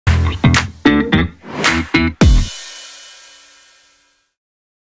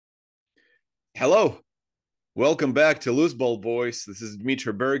Hello, welcome back to Loose Ball Boys. This is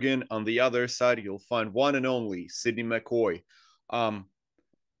Dmitry Bergin. On the other side, you'll find one and only Sidney McCoy. Um,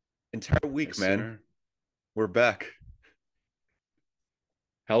 entire week, Yes, man. sir. We're back.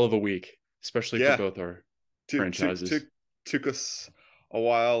 Hell of a week, especially for Yeah, both our took took took franchises. took us a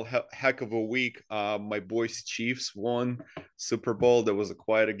while. Heck of a week. My boys Chiefs won Super Bowl. That was a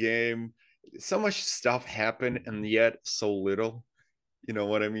quite a game. So much stuff happened, and yet so little. You know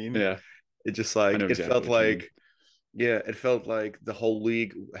what I mean? Yeah, It just I know like it exactly felt what you mean. like Yeah, it felt like the whole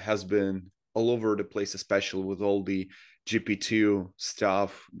league has been all over the place, especially with all the GP2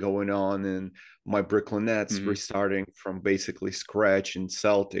 stuff going on and my Brooklyn Nets Hmm. restarting from basically scratch and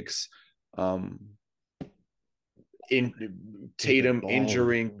Celtics. In They've been Tatum balling.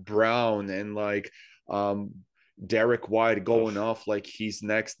 injuring Brown and um Derek White Oh, going off like he's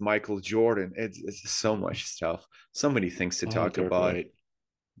next Michael Jordan. It's so much stuff. So many things to oh, talk Derek about. White.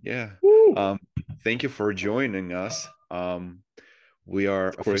 Yeah. Woo! Um, thank you for joining us. We are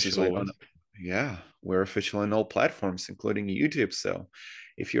Of course, as officially on, always. yeah, we're officially on all platforms, including YouTube. So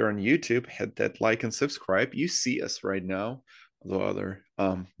if you're on YouTube, hit that like and subscribe. You see us right now. The other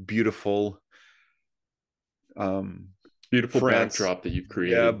beautiful um Beautiful friends. backdrop that you've Yeah,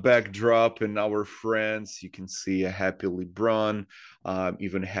 created. backdrop and our friends. You can see a happy LeBron,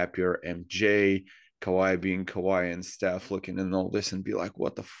 even happier MJ, Kawhi being Kawhi and Steph looking and all this and be like,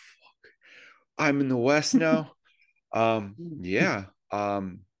 what the I'm in the West now. Yeah.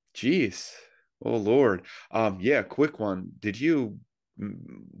 Geez. Oh Lord. Yeah, quick one.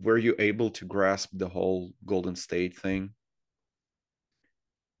 Were you able to grasp the whole Golden State thing?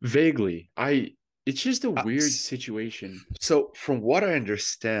 Vaguely, it's just a Uh, weird s- situation. so from what I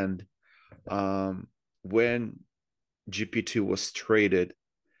understand, when GP2 was traded,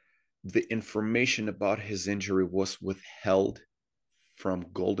 the information about his injury was withheld from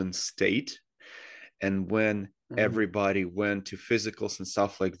Golden State. And when Oh, everybody went to physicals and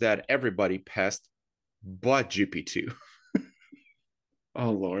stuff like that, everybody passed but GP2.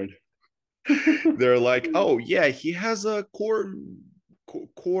 oh Lord. They're like, oh yeah, he has a core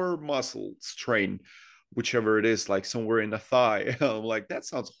muscle strain, whichever it is, like somewhere in the thigh. I'm like, that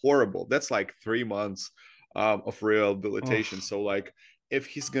sounds horrible. That's like 3 months of rehabilitation. Oh, So like, if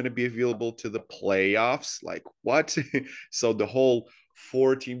he's gonna be available to the playoffs, like what? So the whole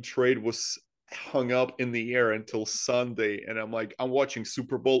four-team trade was hung up in the air until Sunday, and I'm like, I'm watching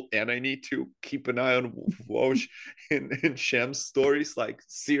Super Bowl, and I need to keep an eye on Woj and Shem's stories. Like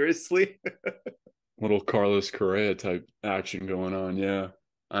seriously. little Carlos Correa type action going on. Yeah,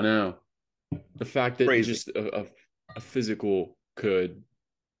 I know. The fact that Crazy. just a physical could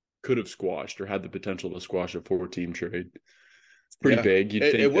have squashed or had the potential to squash a four-team trade. It's pretty Yeah. big. You'd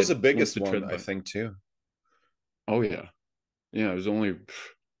It think was that the once biggest the one, trend I line, think, too. oh yeah, yeah, it was only.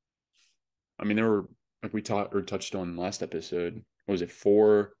 I mean, there were like we taught or touched on last episode. What was it,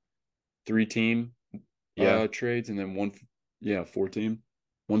 four, three-team Yeah. trades, and then one, yeah, four-team,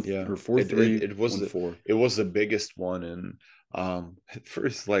 one Yeah. or four It it, three, it was one the four. it was the biggest one. And at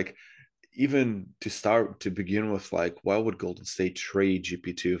first, like, even to begin with, like, why would Golden State trade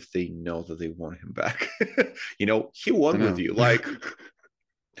GP2 if they know that they want him back? He I won with know. you. Like,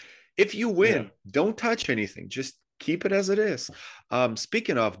 if you Yeah. win, don't touch anything. Just keep it as it is.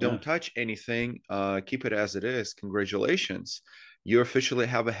 Speaking of don't Yeah. touch anything, keep it as it is. Congratulations. You officially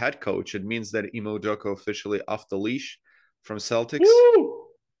have a head coach. It means that Imo Joko officially off the leash from Celtics, Woo!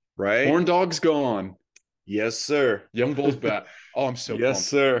 right? Horn dog's gone. Yes, sir. Young Bull's back. Oh, I'm so Yes, pumped.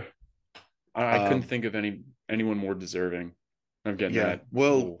 sir. I couldn't Um, think of anyone more deserving of getting yeah. that.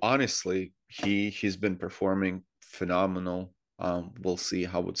 Well, Oh. honestly, he's been performing phenomenal. We'll see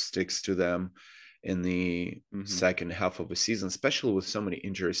how it sticks to them in the Hmm. second half of the season, especially with so many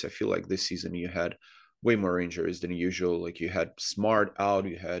injuries. I feel like this season you had way more injuries than usual. Like you had Smart out,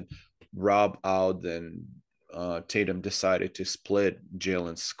 you had Rob out, then Tatum decided to split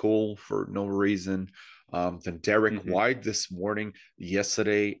Jalen's school for no reason. Then Derek Hmm. White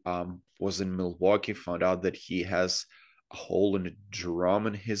yesterday, was in Milwaukee, found out that he has a hole in a drum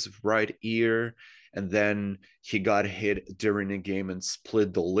in his right ear, and then he got hit during a game and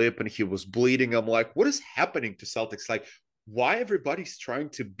split the lip and he was bleeding. I'm like, what is happening to Celtics? Like, why everybody's trying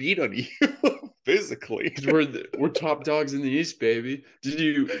to beat on you physically? Because we're top dogs in the East, baby. Did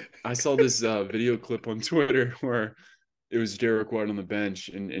you? I saw this video clip on Twitter where it was Derek White on the bench,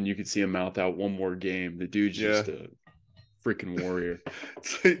 and you could see him mouth out one more game. The dude's Yeah. just a freaking warrior.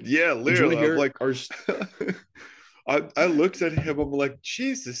 Yeah, Do you want to literally. I'm hear like, our? I looked at him. I'm like,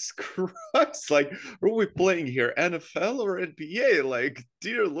 Jesus Christ! Like, are we playing here, NFL or NBA? Like,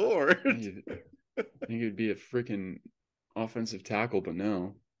 dear Lord. I think it'd be a freaking offensive tackle, but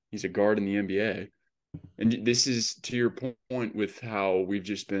no. He's a guard in the NBA. And this is to your point with how we've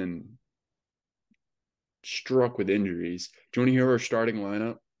just been struck with injuries. Do you want to hear our starting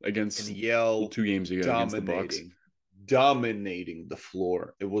lineup And against, well, Yell 2 games ago against the Bucks? dominating the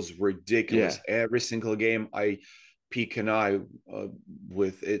floor. It was ridiculous. Yeah. Every single game I peek an eye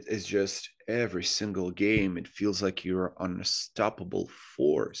with it is just every single game. It feels like you're an unstoppable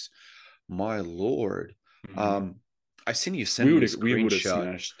force. My lord. Mm-hmm. Um, I seen you We send me a would we would have screenshot.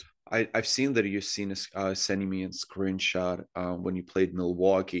 smashed. I've seen that you've seen us sending me a screenshot when you played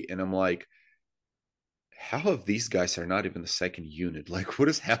Milwaukee, and I'm like, how if these guys are not even the second unit? Like, what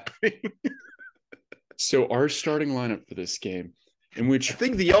is happening? So our starting lineup for this game, in I which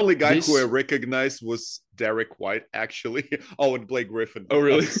think the only guy who I this recognized was Derek White, actually. Oh, and Blake Griffin oh as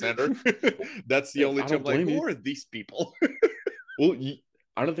really? a center. That's the only I two. I'm don't like, blame who you. are these people? Well,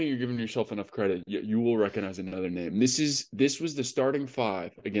 I don't think you're giving yourself enough credit. You will recognize another name. This was the starting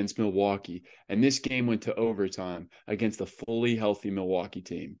five against Milwaukee, and this game went to overtime against a fully healthy Milwaukee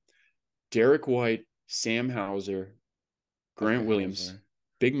team. Derek White, Sam Hauser, Okay, Grant Williams, Hauser.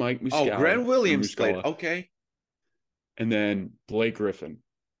 Big Mike Oh, Muscala Grant Williams played. Muscala, Okay. and then Blake Griffin.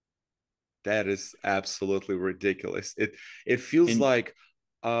 That is absolutely ridiculous. It feels And like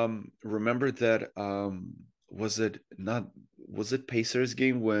remember that was it not was it Pacers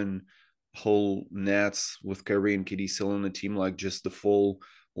game when whole Nets with Kyrie and KD still on the team, like just the full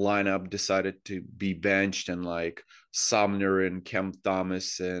lineup decided to be benched, and like Sumner and Cam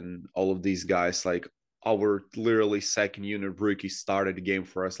Thomas and all of these guys, like our literally second unit rookie started the game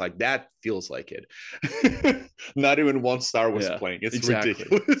for us. Like that feels like it. Not even one star was yeah, playing. It's exactly.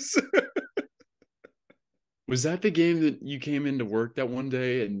 ridiculous. Was that the game that you came into work that one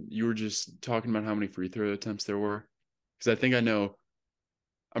day and you were just talking about how many free throw attempts there were? Because I think I know.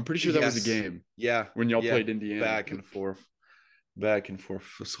 I'm pretty sure that was the Yes. game Yeah. when y'all Yeah. played Indiana. Back and forth. Back and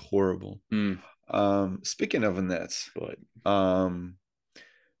forth was horrible. Mm, Speaking of Nets, but um,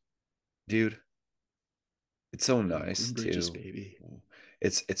 dude, it's so Brooklyn nice Bridges, to baby.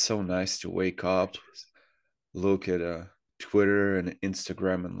 it's so nice to wake up, Bridges. look at Twitter and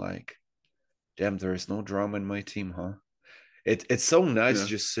Instagram and like, damn, there is no drama in my team, huh? It's so nice to Yeah.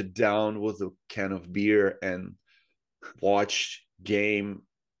 just sit down with a can of beer and watch game,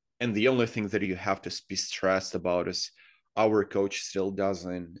 and the only thing that you have to be stressed about is our coach still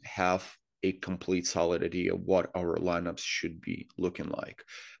doesn't have a complete solid idea of what our lineups should be looking like.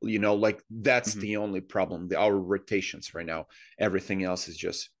 Like that's Mm-hmm. the only problem. Our rotations right now, everything else is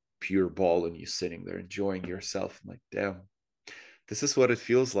just pure ball, and you sitting there enjoying yourself. I'm like, damn, this is what it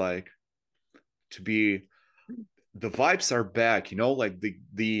feels like to be. The vibes are back, like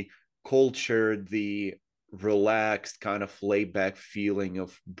the culture, the relaxed kind of laid back feeling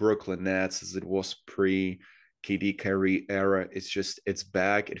of Brooklyn Nets as it was pre KD Kyrie era. It's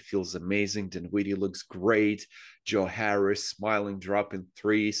back. It feels amazing. Dinwiddie looks great. Joe Harris smiling, dropping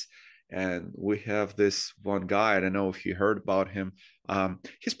threes. And we have this one guy. I don't know if you heard about him.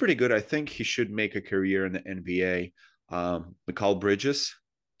 He's pretty good. I think he should make a career in the NBA. Mikal Bridges,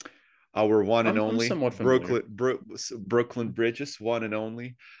 our one and I'm only somewhat familiar. Brooklyn Bridges, one and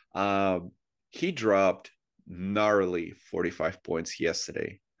only. Um, he dropped gnarly 45 points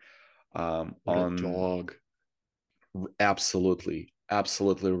yesterday. What a On dog.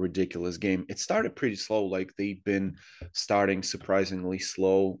 absolutely ridiculous game. It started pretty slow, like they've been starting surprisingly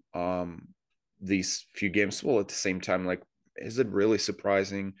slow. These few games. Well, at the same time, like, is it really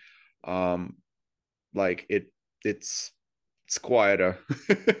surprising? Um, like it's quite a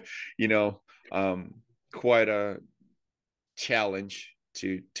you know um quite a challenge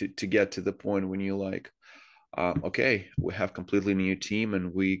to get to the point when you like, okay, we have completely new team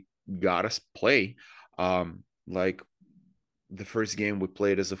and we gotta play. Like the first game we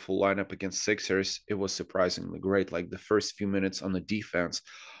played as a full lineup against Sixers, it was surprisingly great. Like the first few minutes on the defense,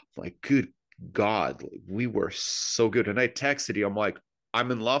 like, good God, like, we were so good. And I texted you, I'm like,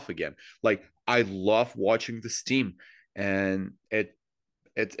 I'm in love again. Like, I love watching this team, and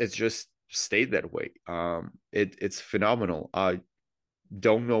it's just stayed that way. It's phenomenal. I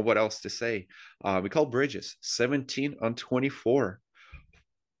don't know what else to say. We call Bridges 17 on 24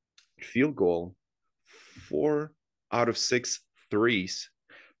 field goal, 4 out of 6 threes,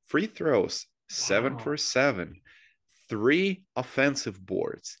 free throws, 7 for Wow. 7, 3 offensive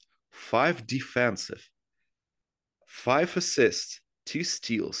boards, 5 defensive, 5 assists, 2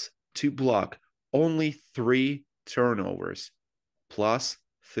 steals, 2 block, only 3 turnovers, plus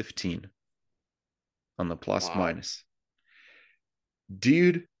 15 on the plus Wow. minus.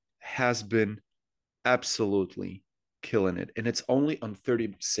 Dude has been absolutely killing it, and it's only on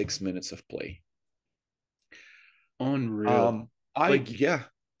 36 minutes of play. Unreal. Um, I Like yeah,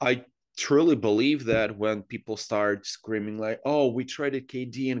 I truly believe that when people start screaming like, "Oh, we traded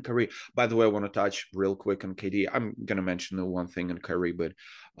KD and Kyrie." By the way, I want to touch real quick on KD. I'm gonna mention the one thing on Kyrie, but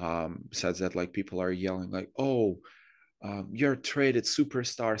besides that, like people are yelling like, "Oh, you're traded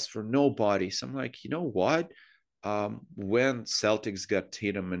superstars for nobody." So I'm like, you know what? When Celtics got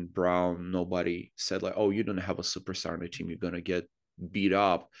Tatum and Brown, nobody said like, "Oh, you don't have a superstar on the team. You're gonna get beat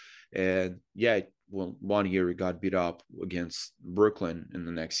up." And yeah, well, 1 year he got beat up against Brooklyn, and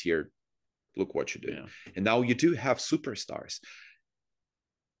the next year, look what you did. Yeah. And now you do have superstars.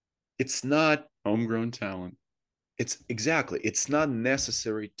 It's not. Homegrown talent. It's exactly. It's not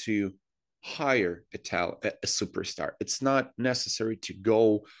necessary to hire a superstar. It's not necessary to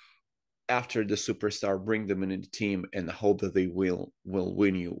go after the superstar, bring them into the team and hope that they will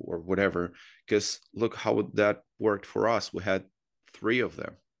win you or whatever. Because look how that worked for us. We had three of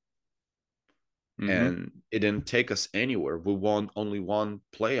them, Mm-hmm. and it didn't take us anywhere. We won only one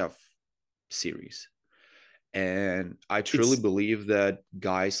playoff series, and It's I truly believe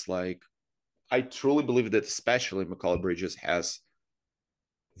that especially McCall Bridges has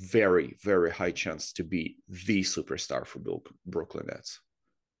very very high chance to be the superstar for Brooklyn Nets,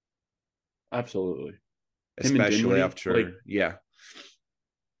 absolutely him and especially Dinwiddie. Like after yeah.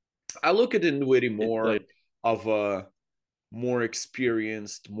 I look at Dinwiddie it, more like of a more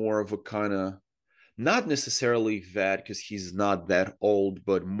experienced, more of a kind of not necessarily vet because he's not that old,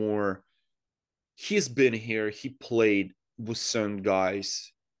 but more he's been here. He played with some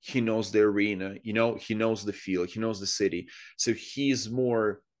guys. He knows the arena, he knows the field, he knows the city. So he's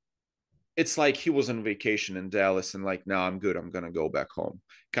more, it's like he was on vacation in Dallas and like, now I'm good. I'm going to go back home.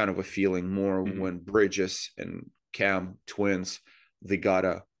 Kind of a feeling more mhm, when Bridges and Cam twins, they got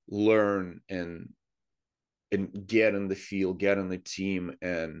to learn and get in the field, get in the team,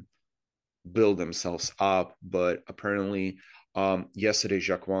 and build themselves up. But apparently, yesterday,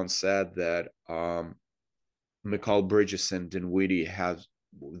 Jacqueline said that McCall Bridges and Dinwiddie have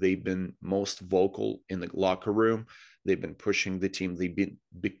they've been most vocal in the locker room. They've been pushing the team. They've been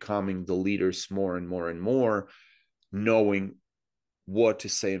becoming the leaders more and more and more, knowing what to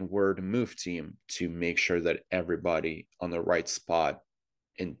say and where to move team to make sure that everybody on the right spot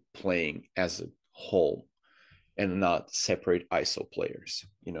and playing as a whole and not separate ISO players.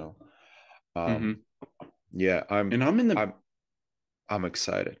 Um, mhm. yeah, And I'm in the I'm I'm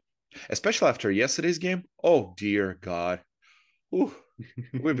excited, especially after yesterday's game. Oh dear God, ooh,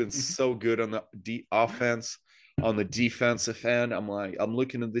 we've been so good on the offense, on the defensive end. I'm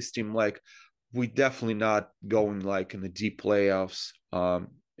looking at this team like we definitely not going like in the deep playoffs.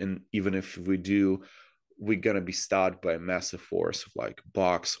 And even if we do, we're gonna be stopped by a massive force of like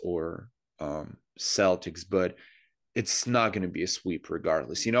Bucks or Celtics, but it's not going to be a sweep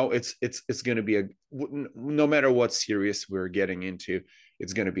regardless. It's going to be a no matter what series we're getting into,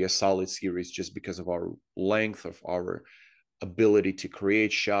 it's going to be a solid series just because of our length of our ability to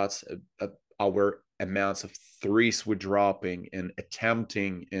create shots, our amounts of threes we're dropping and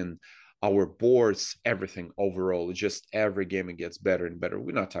attempting, and our boards, everything overall. It's just every game it gets better and better.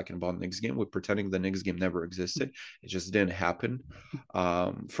 We're not talking about next game. We're pretending the next game never existed. It just didn't happen.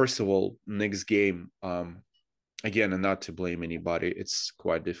 First of all, next game, again, and not to blame anybody, it's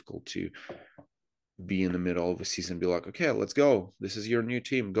quite difficult to be in the middle of a season and be like, okay, let's go. This is your new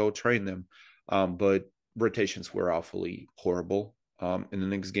team. Go train them. But rotations were awfully horrible in the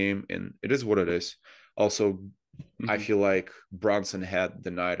next game, and it is what it is. Also, I mhm. feel like Bronson had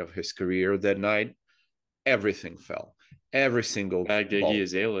the night of his career that night. Everything fell. Every single Bagged Iggy ball.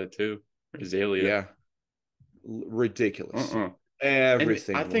 Azalea too. Azalea. Yeah, ridiculous. Uh-uh. And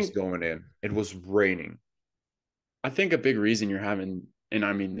Everything was going in. It was raining. I think a big reason you're having, and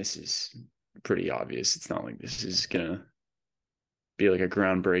I mean this is pretty obvious. It's not like this is gonna be like a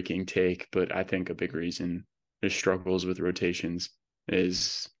groundbreaking take, but I think a big reason there's struggles with rotations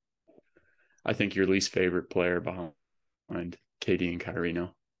is I think your least favorite player behind KD and Kyrie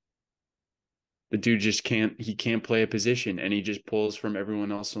now. The dude just can't play a position and he just pulls from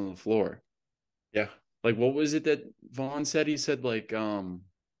everyone else on the floor. Yeah. Like what was it that Vaughn said? He said like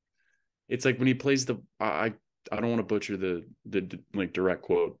it's like when he plays I don't want to butcher the like direct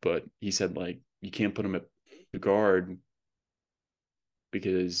quote, but he said like you can't put him at the guard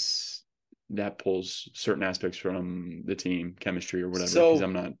because that pulls certain aspects from the team chemistry or whatever. Because So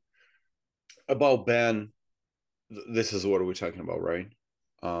I'm not, about Ben, this is what we're talking about, right?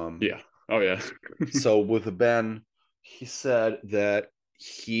 Um, yeah, oh yeah, so with Ben, he said that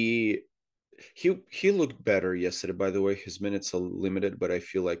he looked better yesterday. By the way, his minutes are limited, but I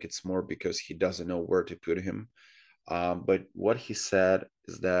feel like it's more because he doesn't know where to put him. But what he said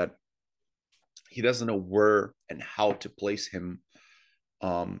is that he doesn't know where and how to place him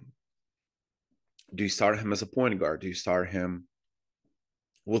Um, do you start him as a point guard? Do you start him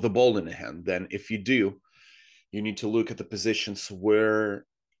with a ball in the hand? Then, if you do, you need to look at the positions where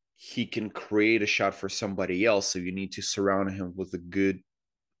he can create a shot for somebody else. So you need to surround him with the good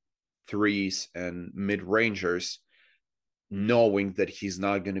threes and mid rangers, knowing that he's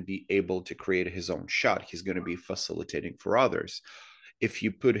not going to be able to create his own shot. He's going to be facilitating for others. If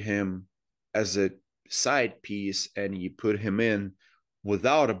you put him as a side piece and you put him in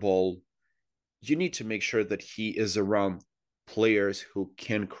without a ball, you need to make sure that he is around players who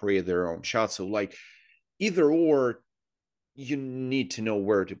can create their own shots. So, like, either or, you need to know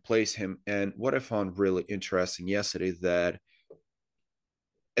where to place him. And what I found really interesting yesterday, that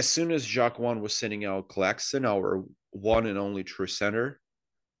as soon as Jacques One was sending out Claxton, our one and only true center,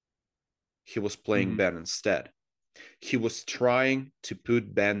 he was playing Mhm. Ben instead. He was trying to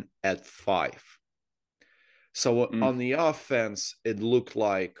put Ben at 5. So Mm. on the offense, it looked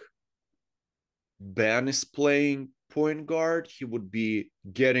like Ben is playing point guard. He would be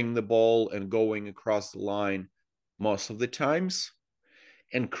getting the ball and going across the line most of the times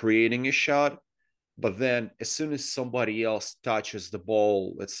and creating a shot. But then as soon as somebody else touches the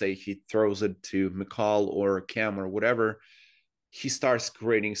ball, let's say he throws it to McCall or Cam or whatever, he starts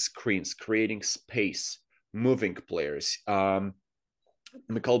creating screens, creating space, moving players.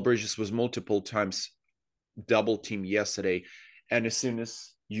 McCall Bridges was multiple times double team yesterday. And as soon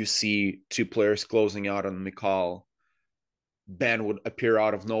as you see two players closing out on McCall, Ben would appear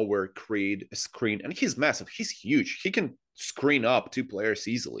out of nowhere, create a screen. And he's massive. He's huge. He can screen up two players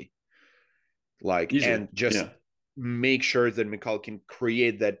easily. Like, Easily. and just Yeah. make sure that McCall can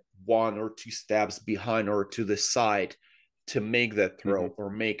create that one or two steps behind or to the side to make that throw Mhm. or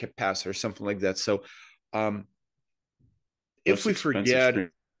make a pass or something like that. So, um, if Most we expensive forget,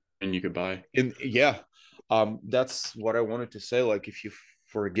 screen you could buy. yeah, that's what I wanted to say. Like, if you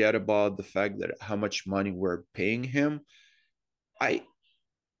forget about the fact that how much money we're paying him, I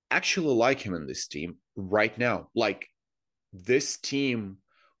actually like him in this team right now. Like, this team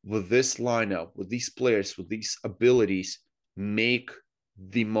with this lineup, with these players, with these abilities, make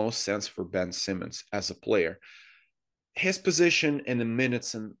the most sense for Ben Simmons as a player. His position and the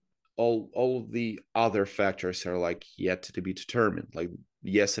minutes and all of the other factors are like yet to be determined. Like,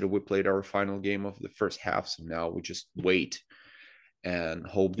 yesterday we played our final game of the first half, so now we just wait and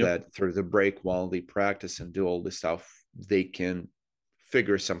hope Yep. that through the break while they practice and do all this stuff, they can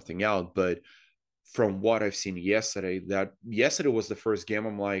figure something out. But from what I've seen yesterday, that yesterday was the first game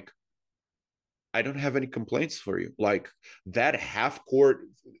I'm like, I don't have any complaints for you. Like, that half court,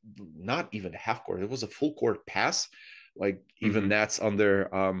 not even half court, it was a full court pass. Like, even Mhm. that's on their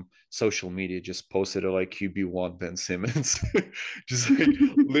social media, just posted it like QB1 Ben Simmons. Just like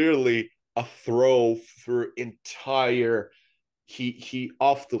literally a throw through entire, he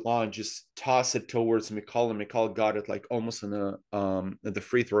off the line, just toss it towards McCall, and McCall got it like almost in the at the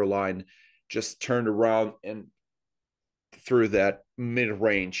free throw line, just turned around and through that mid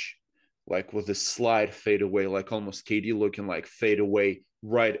range, like with a slide fade away, like almost KD looking like fade away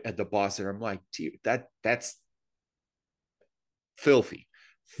right at the buzzer. I'm like, dude, that's filthy,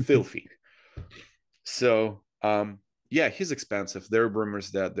 filthy. So yeah, he's expensive. There are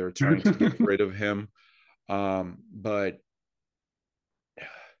rumors that they're trying to get rid of him. But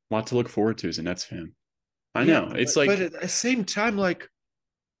Lot to look forward to as a Nets fan. I yeah, know. It's but like at the same time, like,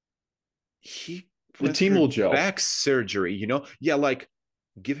 he the went team through will gel. back surgery, yeah, like,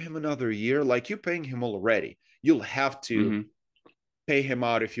 give him another year. Like, you're paying him already. You'll have to Hmm. pay him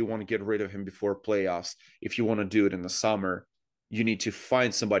out if you want to get rid of him before playoffs. If you want to do it in the summer, you need to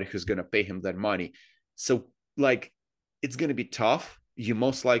find somebody who's going to pay him that money. So, like, it's going to be tough. You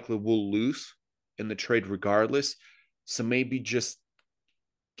most likely will lose in the trade regardless. So maybe just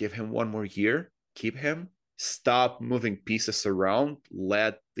give him one more year, keep him, stop moving pieces around,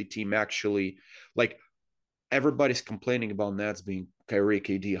 let the team actually, like, everybody's complaining about Nets being Kyrie,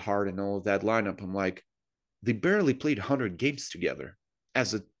 KD, Harden, all of that lineup. I'm like, they barely played 100 games together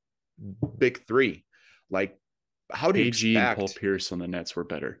as a big three. Like, how do you KG and Paul expect? Pierce on the Nets were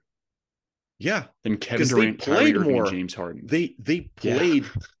better Yeah, than Kevin because they Durant, Kyrie played Irving, and more. James Harden. They Yeah. played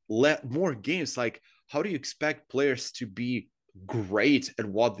more games. Like, how do you expect players to be great at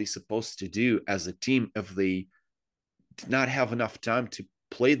what they're supposed to do as a team if they did not have enough time to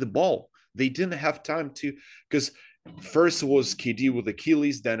play the ball? They didn't have time to, because first it was KD with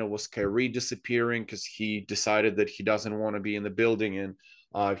Achilles, then it was Kyrie disappearing because he decided that he doesn't want to be in the building, and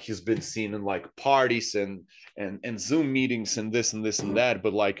he's been seen in like parties and Zoom meetings and this and this and that,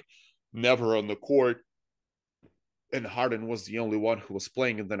 but like never on the court. And Harden was the only one who was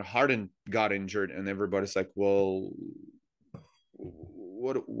playing, and then Harden got injured, and everybody's like, "Well,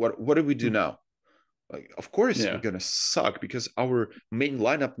 what do we do now? Like, of course we're Yeah. gonna suck because our main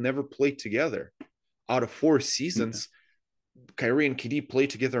lineup never played together. Out of 4 seasons, Kyrie and KD played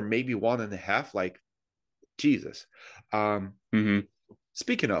together maybe one and a half. Like, Jesus. Um, Mm-hmm.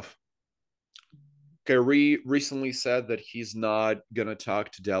 Speaking of, Kyrie recently said that he's not gonna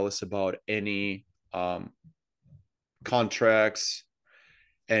talk to Dallas about any contracts,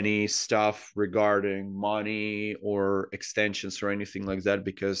 any stuff regarding money or extensions or anything like that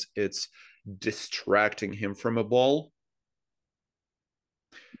because it's distracting him from a ball.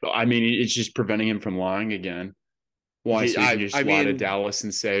 I mean, it's just preventing him from lying again. Why? He, So he can I just lie to mean, Dallas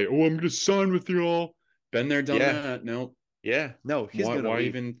and say, "Oh, I'm going to sign with you all." Been there, done yeah, that. No, yeah, no, he's why? gonna Why leave.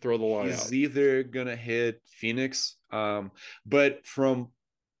 even throw the lie He's out? either gonna hit Phoenix, but from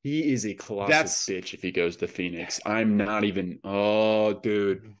He is a colossal that's bitch if he goes to Phoenix. I'm not even. Oh,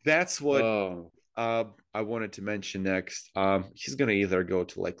 dude. that's what Oh, I wanted to mention next. He's gonna either go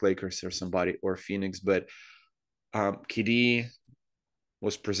to like Lakers or somebody or Phoenix, but KD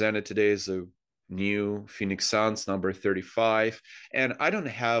was presented today as a new Phoenix Suns number 35, and I don't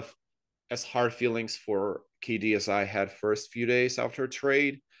have as hard feelings for KD as I had first few days after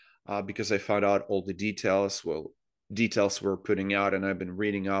trade, because I found out all the details. Well, details were putting out, and I've been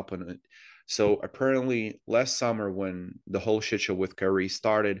reading up on it. So apparently, last summer when the whole shit show with Kyrie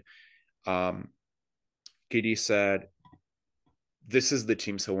started, um, KD said, "This is the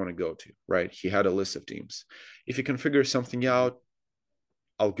teams I want to go to." Right? He had a list of teams. If you can figure something out,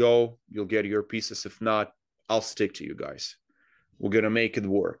 I'll go. You'll get your pieces. If not, I'll stick to you guys. We're gonna make it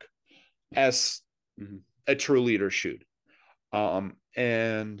work, as mm-hmm. a true leader should.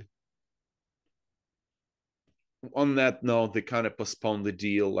 And on that note, they kind of postponed the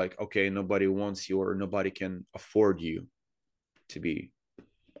deal. Like, okay, nobody wants you or nobody can afford you, to be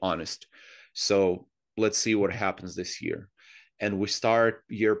honest. So let's see what happens this year. And we start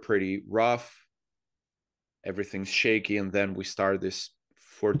year pretty rough. Everything's shaky, and then we start this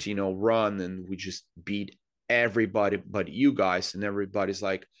 14-0 run, and we just beat everybody but you guys, and everybody's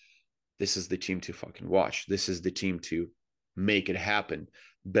like, this is the team to fucking watch. This is the team to make it happen.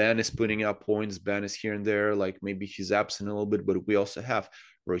 Ben is putting up points. Ben is here and there. Like, maybe he's absent a little bit, but we also have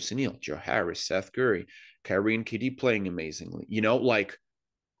Royce O'Neal, Joe Harris, Seth Curry, Kyrie and KD playing amazingly. Like,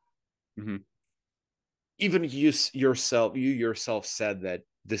 Mm-hmm. even you yourself said that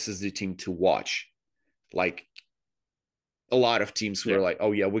this is the team to watch. Like, a lot of teams were Yeah. like,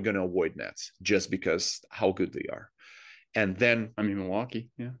 oh yeah, we're gonna avoid Nets just because how good they are. And then I mean, Milwaukee.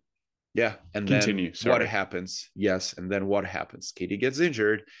 Yeah. yeah, and then Continue. what Sorry. happens? Yes, and then what happens? KD gets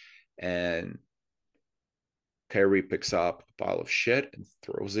injured, and Kyrie picks up a pile of shit and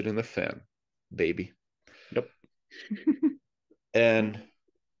throws it in the fan, baby. Yep. And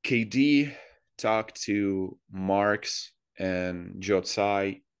KD talked to Marks and Joe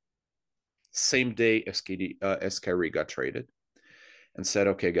Tsai same day as Kyrie got traded, and said,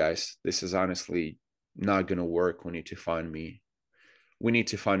 "Okay, guys, this is honestly not gonna work. We need to find me. We need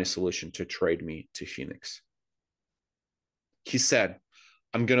to find a solution to trade me to Phoenix." He said,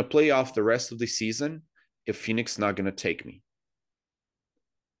 "I'm gonna play off the rest of the season if Phoenix not gonna take me."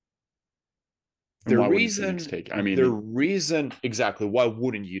 And The why wouldn't Phoenix reason, take? I the mean, reason exactly why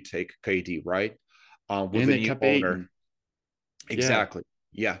wouldn't you take KD, right? With and a they new kept owner, Aiton. Yeah. exactly.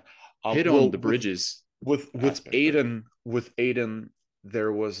 Yeah. Hit on Well, the Bridges with aspect of it. Aiden,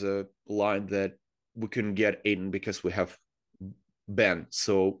 there was a line that we couldn't get Aiden because we have Ben.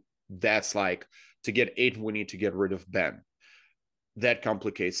 So that's like, to get Aiden, we need to get rid of Ben. That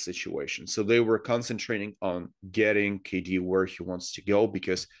complicates the situation. So they were concentrating on getting KD where he wants to go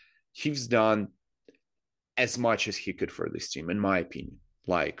because he's done as much as he could for this team, in my opinion.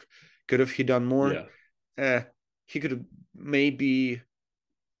 Like, could have he done more? Yeah. Eh, he could have maybe.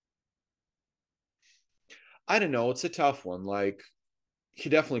 I don't know. It's a tough one. Like, he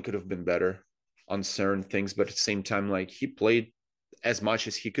definitely could have been better on certain things, but at the same time, like, he played as much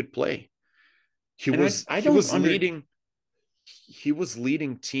as he could play. He And was I he don't was under leading he was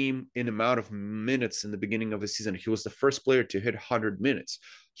leading team in amount of minutes in the beginning of the season. He was the first player to hit 100 minutes.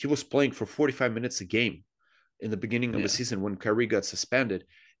 He was playing for 45 minutes a game in the beginning of the yeah. season when Kyrie got suspended.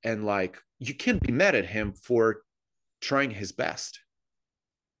 And like, you can't be mad at him for trying his best.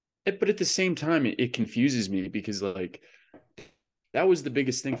 But at the same time, it confuses me because like that was the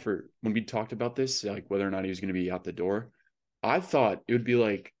biggest thing for when we talked about this, like whether or not he was going to be out the door. I thought it would be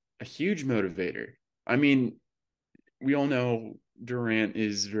like a huge motivator. I mean, we all know Durant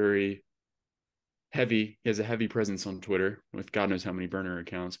is very heavy. He has a heavy presence on Twitter with God knows how many burner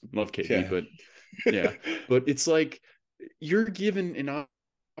accounts. Love KD, Yeah. but yeah. But it's like you're given an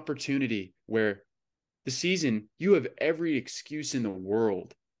opportunity where the season, you have every excuse in the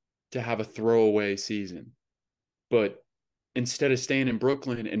world to have a throwaway season. But instead of staying in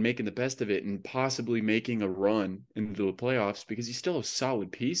Brooklyn and making the best of it and possibly making a run into the playoffs, because you still have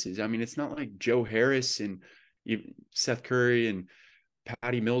solid pieces. I mean, it's not like Joe Harris and Seth Curry and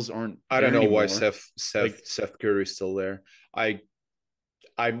Patty Mills aren't I don't there know why anymore. Like, Seth Curry is still there. I'm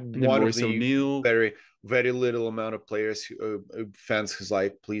and then one of Royce the O'Neal. very little amount of players fans who's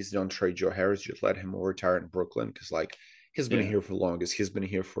like, please don't trade Joe Harris, just let him retire in Brooklyn because like he's been Yeah, here for longest. He's been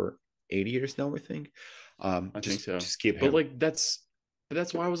here for 8 years now, I think. I think so. Just keep But him. like that's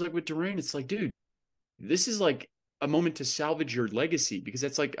why I was like with Durant. It's like, dude, this is like a moment to salvage your legacy because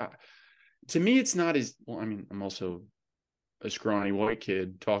that's like to me, it's not as well. I mean, I'm also a scrawny white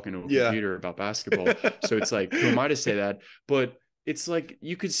kid talking to a Yeah. computer about basketball. So it's like, who am I to say that? But it's like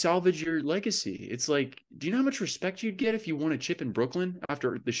you could salvage your legacy. It's like, do you know how much respect you'd get if you won a chip in Brooklyn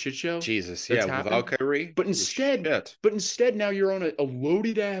after the shit show Jesus, yeah. that's Without happened? Kyrie, But holy instead, shit. but instead, now you're on a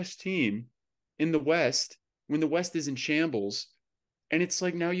loaded ass team in the West when the West is in shambles. And it's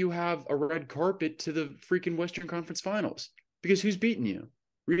like now you have a red carpet to the freaking Western Conference Finals because who's beating you?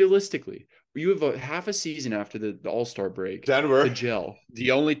 Realistically, you have a half a season after the All Star break to Denver, gel. the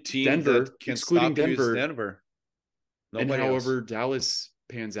only team Denver, that can excluding stop you is Denver, Denver. and Nobody else. however Dallas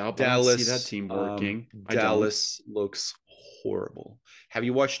pans out, but I don't see that Dallas, team working. I don't. Dallas looks horrible. Have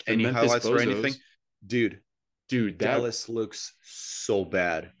you watched The any Memphis highlights or anything? Bozos, Dude, dude, that Dallas looks so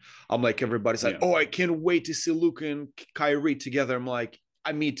bad. I'm like, everybody's like, yeah, oh, I can't wait to see Luka and Kyrie together. I'm like,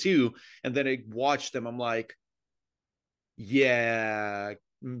 me too. And then I watched them. I'm like, yeah,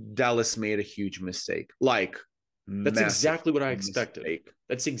 Dallas made a huge mistake. Like, that's massive exactly what I expected. mistake.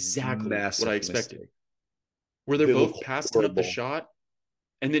 That's exactly what I Massive expected. mistake. Where they're They look both passing up the horrible. shot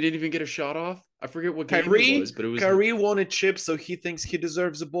and they didn't even get a shot off. I forget what game it Kyrie, was, but it was Kyrie wanted chips, so he thinks he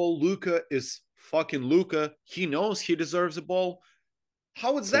deserves a ball. Luca is fucking Luca. He knows he deserves a ball.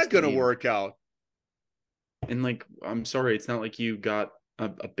 How is so that gonna team. work out? And like, I'm sorry, it's not like you got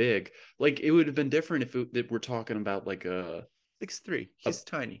a big. Like, it would have been different if we're talking about like 6'3". a He's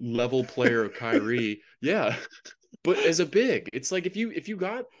tiny. level player of Kyrie. Yeah, but as a big, it's like if you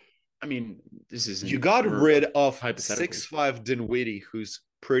got. I mean, this You isn't. got We're rid of hypotheticals. 6'5" Dinwiddie, who's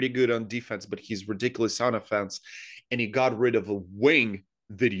pretty good on defense, but he's ridiculous on offense. And you got rid of a wing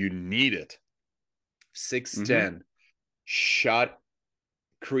that you needed. Mm-hmm. 6'10", shot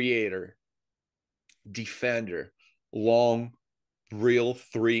creator, defender, long, real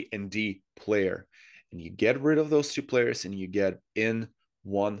 3 and D player. And you get rid of those two players and you get in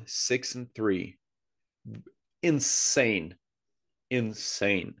 1, 6, and 3. Insane,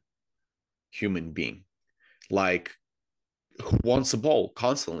 insane human being. Like, who wants a ball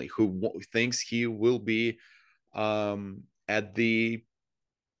constantly, who thinks he will be at the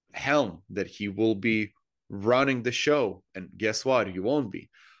helm, that he will be running the show. And guess what? He won't be.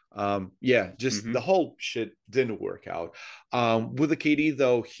 Yeah, just the Mm-hmm. whole shit didn't work out. With the KD,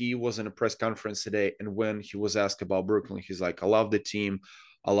 though, he was in a press conference today. And when he was asked about Brooklyn, he's like, I love the team.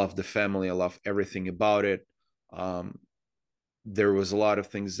 I love the family. I love everything about it. Um, there was a lot of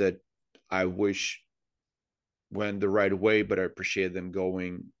things that I wish went the right way, but I appreciate them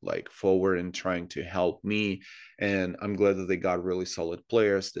going like forward and trying to help me. And I'm glad that they got really solid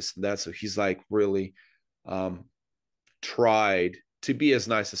players, this and that. So he's like really um, tried to be as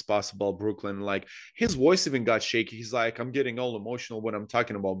nice as possible. Brooklyn, like his voice even got shaky. He's like, I'm getting all emotional when I'm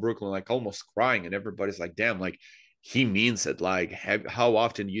talking about Brooklyn, like almost crying. And everybody's like, damn, like he means it. Like, how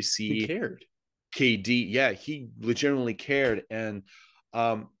often you He see cared. KD? Yeah, he legitimately cared. And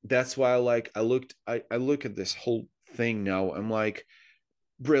that's why I look at this whole thing now. I'm like,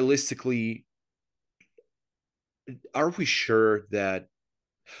 realistically, are we sure that,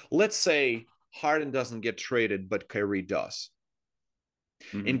 let's say Harden doesn't get traded, but Kyrie does,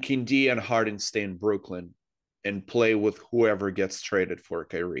 and Mm-hmm. KD and Harden stay in Brooklyn and play with whoever gets traded for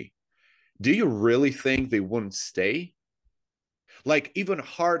Kyrie? Do you really think they wouldn't stay? Like, even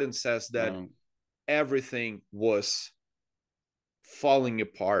Harden says that Um, everything was falling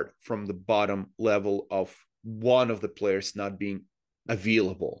apart from the bottom level of one of the players not being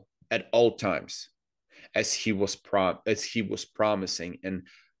available at all times, as he was promising. And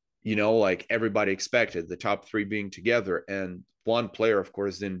like everybody expected the top three being together, and one player of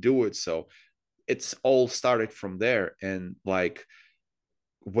course didn't do it. So it's all started from there. And like,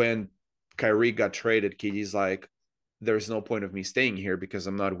 when Kyrie got traded, KD's like, there's no point of me staying here because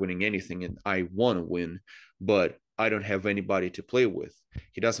I'm not winning anything and I want to win, but I don't have anybody to play with.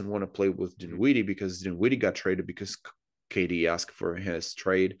 He doesn't want to play with Dinwiddie because Dinwiddie got traded because KD asked for his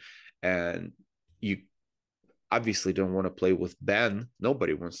trade. And you obviously don't want to play with Ben.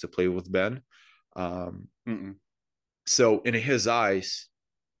 Nobody wants to play with Ben. Um, Mm-mm. so in his eyes,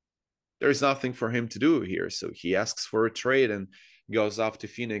 there's nothing for him to do here. So he asks for a trade and goes off to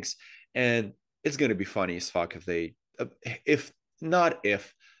Phoenix. And it's going to be funny as fuck if not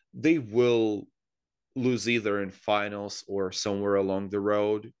if, they will lose either in finals or somewhere along the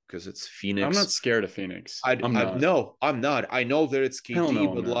road because it's I'm Phoenix. not scared of Phoenix. I'm I not. no, I'm not. I know that it's Hell KD, no,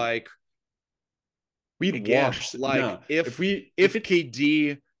 I'm but not. like We'd again, wash. like No, if if it.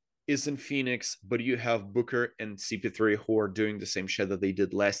 KD is in Phoenix, but you have Booker and CP3 who are doing the same shit that they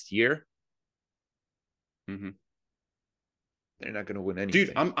did last year, Mhm. they're not gonna win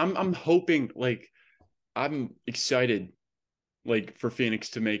Dude, anything. I'm hoping like I'm excited like for Phoenix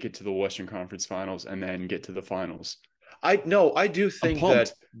to make it to the Western Conference Finals and then get to the finals. I no, I do I'm think that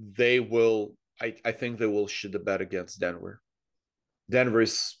pumped. they will. I think they will shit the bed against Denver. Denver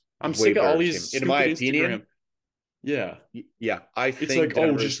is I'm way sick of all better team, these in my stupid opinion. Instagram. Yeah. Yeah, I It's think like, oh,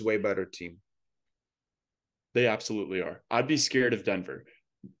 Denver is just way better team. they absolutely are. I'd be scared of Denver.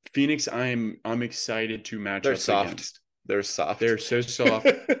 Phoenix, I'm excited to match They're up soft. against. They're soft. They're so soft.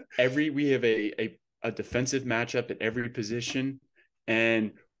 We have a defensive matchup at every position,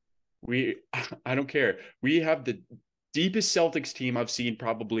 and we I don't care. We have the deepest Celtics team I've seen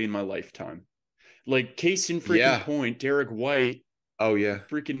probably in my lifetime. Like case in freaking Yeah. point, Derek White, Oh yeah,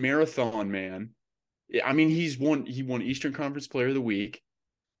 freaking marathon man. I mean, he won Eastern Conference Player of the Week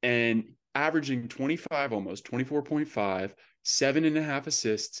and averaging 25 almost 24.5, 7.5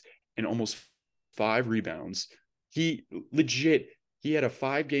 assists, and almost 5 rebounds. He legit he had a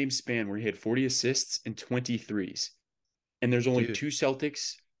 5 game span where he had 40 assists and 23s. And there's only dude. two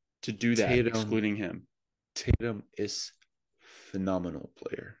Celtics to do that, Tatum. excluding him. Tatum is phenomenal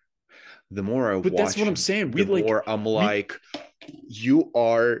player. The more I But that's what watch I'm him, saying. the more I'm We like, you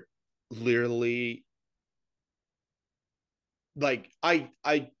are literally like I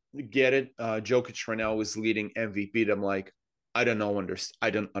get it. Jokic right now is leading MVP. I'm like, I don't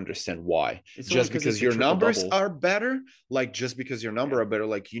understand why. it's only Just because because it's a your triple numbers double. are better, like just because your number Yeah. are better,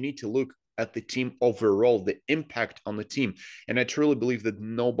 like you need to look at the team overall, the impact on the team. And I truly believe that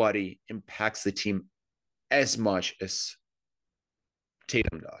nobody impacts the team as much as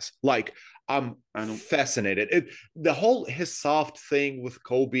Tatum does. Like I'm I don't fascinated. The whole his soft thing with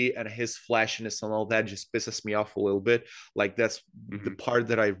Kobe and his flashiness and all that just pisses me off a little bit. Like that's the mhm. part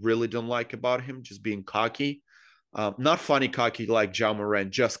that I really don't like about him, just being cocky. Not funny cocky like Ja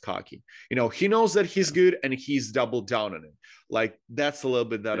Morant, just cocky. You know, he knows that he's Yeah. good and he's doubled down on it. Like that's a little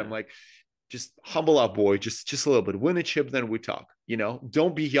bit that I'm Yeah. like, just humble up, boy. Just a little bit. Win a chip, then we talk. You know,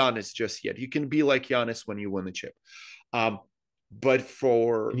 don't be Giannis just yet. You can be like Giannis when you win the chip. Um, but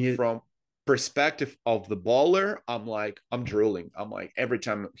And he had from perspective of the baller, I'm like, I'm drooling. I'm like, every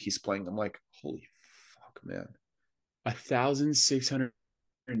time he's playing, I'm like, holy fuck, man.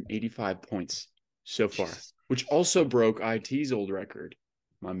 1,685 points so far, Jesus. which also broke IT's old record.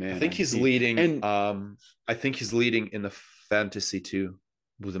 My I man, think he's IT. leading. And I think he's leading in the fantasy too,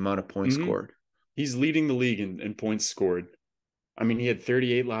 with the amount of points mhm, scored. he's leading the league in points scored. I mean, he had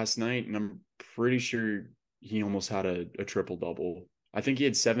 38 last night, and I'm pretty sure he almost had a triple double. I think he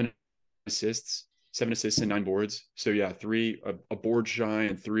had assists, 7 assists and 9 boards. So yeah, a board shy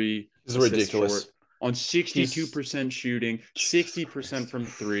and three This is assists short ridiculous. on He's 62% shooting, Jesus 60% Christ. from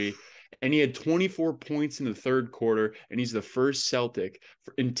three. And he had 24 points in the third quarter, and he's the first Celtic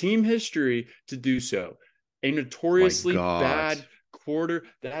in team history to do so. A My notoriously God. bad quarter.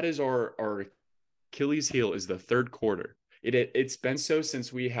 That is our Achilles heel is the third quarter. It's been so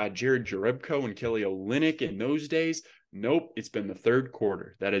since we had Jared Jerebko and Kelly Olynyk in those days. Nope, it's been the third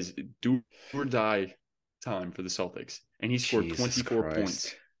quarter. That is do or die time for the Celtics. And he scored Jesus 24 Christ.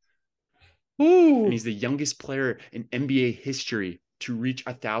 points. And Woo. he's the youngest player in NBA history to reach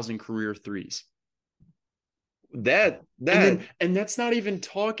 1,000 career threes. That And then, that and that's not even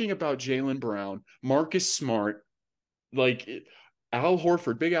talking about Jaylen Brown, Marcus Smart, like Al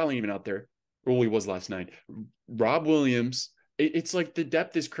Horford, Big Al ain't even out there. Well, he was last night. Rob Williams. It's like the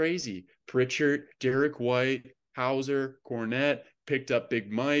depth is crazy. Pritchard, Derek White, Hauser, Cornette, picked up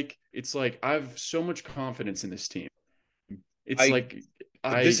Big Mike. It's like I have so much confidence in this team. It's I like this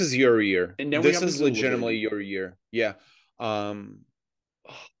I is your year. and now we This have is Missoula, legitimately baby. your year. Yeah. Um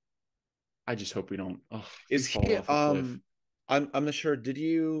I just hope we don't. Oh, we is fall he off a cliff. I'm not sure. Did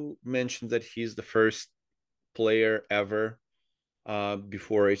you mention that he's the first player ever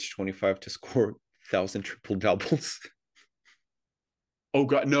before age 25 to score 1,000 triple doubles? Oh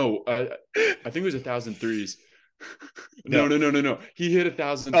God, no! I think it was 1,000 threes. No, No. no, no, no, no. He hit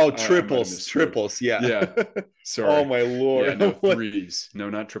 1,000. Oh, I might have triples, misspoke. triples, yeah. Yeah, Oh sorry. my Yeah, lord. no Like threes. No,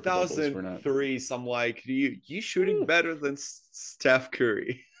 not triple doubles. We're not. 1,003. I'm like, you shooting Woo. better than Steph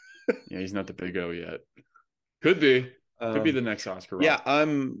Curry. Yeah, he's not the big O yet. Could be. Could be Um, the next Oscar yeah,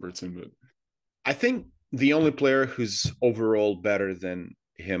 Robertson, but I think the only player who's overall better than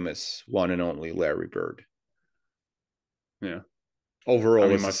him is one and only Larry Bird. yeah. I Overall,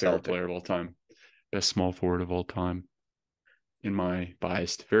 mean, as a my favorite Celtic, player of all time. Best small forward of all time, in my very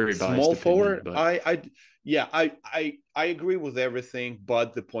biased small opinion. forward, But yeah, I agree with everything,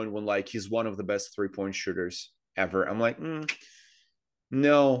 but the point when like he's one of the best 3 point shooters ever. I'm like,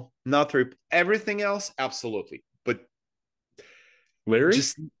 no, not three. Everything else, absolutely, but Larry,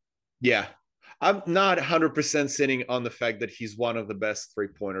 just yeah. I'm not 100% sitting on the fact that he's one of the best 3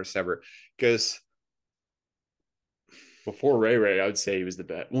 pointers ever because before Ray, I would say he was the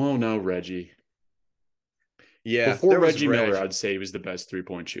best. Well, no, Reggie. yeah, Before there was Reggie Miller, Reg. I'd say he was the best 3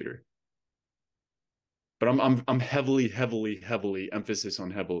 point shooter. But I'm heavily emphasis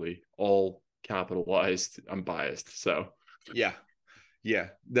on heavily, all capitalized. I'm biased, so Yeah, yeah,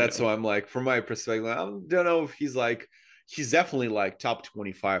 that's yeah, why I'm like, from my perspective, I don't know if he's like, he's definitely like top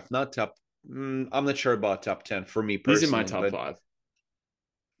 25, not top. I'm not sure about top 10 for me he's in my personally, top but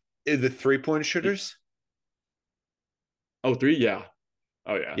five. the 3 point He, shooters, oh, three, yeah,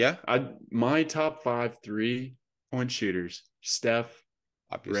 oh yeah. yeah, I my top five 3 point shooters: Steph,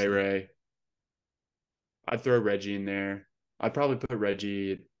 obviously, Ray. I'd throw Reggie in there. I'd probably put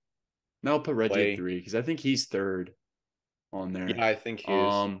Reggie. No, I'll put Reggie at Clay. three because I think he's third on Yeah, there. I think he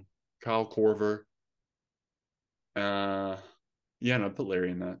is. Kyle Korver. Uh, yeah, and I'd put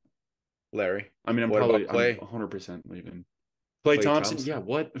Larry in that. Larry. I mean, What about I'm Clay? 100% leaving. Clay Clay Thompson, yeah, Thompson,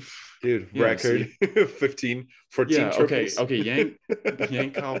 what? dude, Yeah, record see, 15, 14 yeah, okay, triples. okay.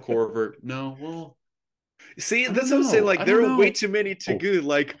 Yank Kyle Korver. No, well, See, I don't that's what I'm saying. know. Like, I don't there are way know. too many to Oh, good.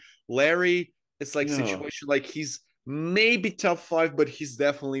 Like Larry, it's like yeah, situation like he's maybe top five, but he's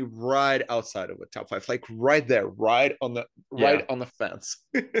definitely right outside of a top five. Like right there, right yeah, on the fence.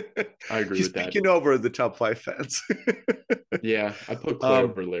 I agree He's with that. peeking over the top five fence. Yeah, I put Clay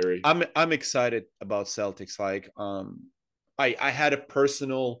um, over Larry. I'm excited about Celtics. Like, I had a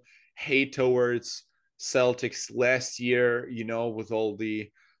personal hate towards Celtics last year. With all the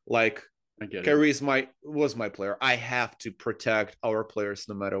like I get it. Kyrie was my player. I have to protect our players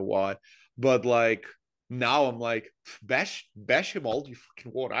no matter what. But like now I'm like, bash him all you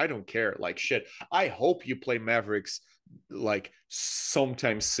fucking want. I don't care. Like shit. I hope you play Mavericks like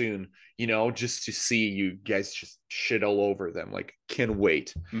sometime soon, just to see you guys just shit all over them. Like can't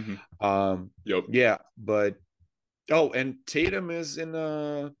wait. Mm-hmm. Um Yep. yeah, but and Tatum is in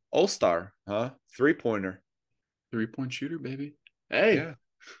All-Star, huh? 3 pointer. 3 point shooter, baby. Hey, Yeah.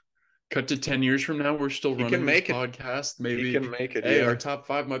 cut to 10 years from now, we're still He can running this make it. podcast. He Maybe, can make it, hey, our yeah. top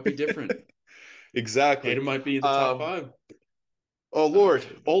five might be different. Exactly. Tatum might be in the top Um, five. oh Lord,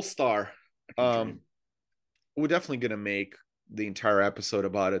 Actually, but All Star. I can dream. We're definitely gonna make the entire episode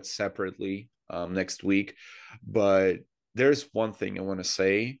about it separately next week. But there's one thing I want to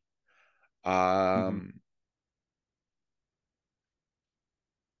say. Mm-hmm. Um,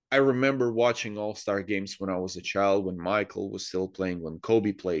 I remember watching All Star games when I was a child, when Michael was still playing, when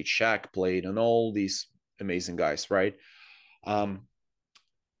Kobe played, Shaq played, and all these amazing guys, right? Um,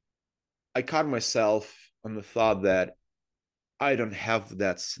 I caught myself on the thought that I don't have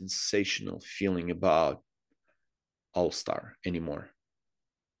that sensational feeling about All Star anymore.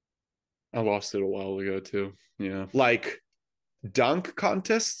 I lost it a while ago too. Yeah. Like dunk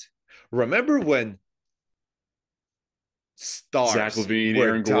contest. Remember when Zach stars Levine, were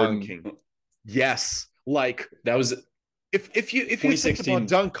Aaron Gordon. dunking? Yes. Like That was if you think about 2016.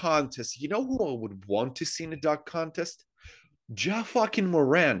 dunk contests, you know who I would want to see in a dunk contest? Ja fucking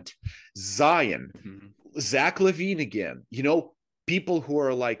Morant, Zion, Mhm. Zach Levine again. People who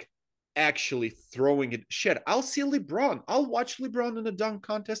are like actually throwing it. Shit, I'll see LeBron. I'll watch LeBron in a dunk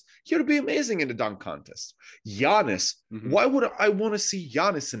contest. He would be amazing in a dunk contest. Giannis. Mhm. Why would I want to see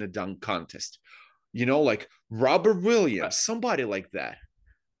Giannis in a dunk contest? Like Robert I, Williams, somebody like that.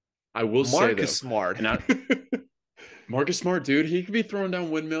 I will say Marcus though, Smart. and Marcus Smart, dude, he could be throwing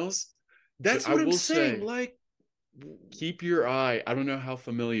down windmills. But That's I what I'm will saying. say, Like, keep your eye. I don't know how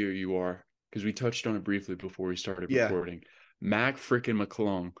familiar you are because we touched on it briefly before we started yeah. recording. Mac freaking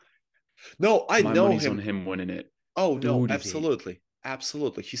McClung. No, I My know money's on him. him winning it. Oh no, Dude, he absolutely.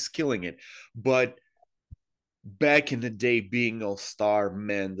 Absolutely. He's killing it. But back in the day, being all-star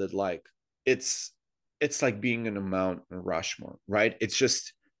meant that like it's like being in a Mount Rushmore, right? It's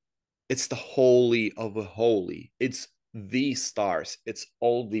the holy of a holy. It's the stars. It's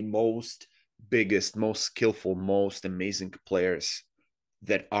all the most biggest, most skillful, most amazing players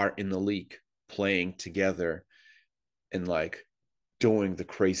that are in the league playing together and like doing the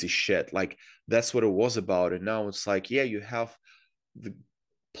crazy shit. Like that's what it was about. And now it's like, yeah, you have the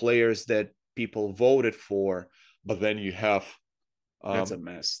players that people voted for, but then you have That's a um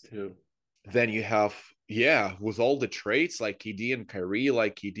mess too. yeah, with all the traits like KD and Kyrie,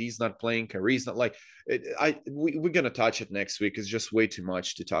 like KD's not playing, Kyrie's not like we're gonna touch it next week. It's just way too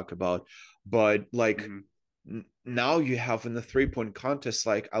much to talk about. But like Mhm. now you have in the 3-point contest,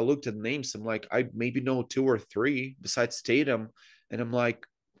 like I looked at names, I'm like, I maybe know two or three besides Tatum, and I'm like,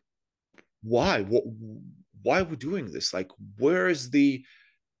 why? Why are we doing this? Like, where's the,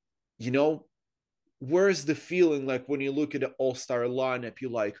 you know, where's the feeling like when you look at the all-star lineup,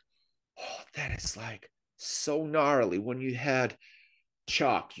 you're like, oh, that is like so gnarly. When you had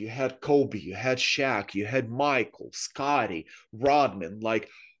Chuck, you had Kobe, you had Shaq, you had Michael, Scotty, Rodman, like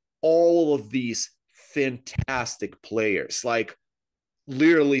all of these fantastic players, like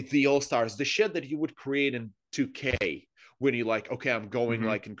literally the all-stars, the shit that you would create in 2K when you like, okay, I'm going Mhm.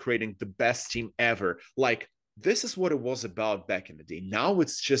 like and creating the best team ever. Like this is what it was about back in the day. Now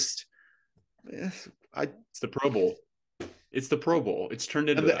it's just I It's the Pro Bowl. It's the Pro Bowl. It's turned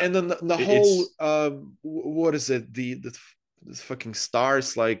and into that. then the whole It's what is it, the fucking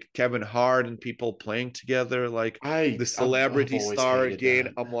stars like Kevin Hart and people playing together like the I've celebrity always star hated again.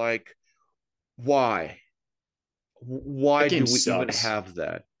 that. I'm like, why That game do we even sucks. have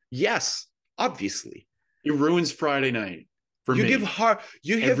that? Yes, obviously. It ruins Friday night for You give me Hart,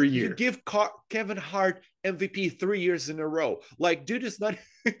 every you year. give Kevin Hart MVP 3 years in a row. Like, dude is not.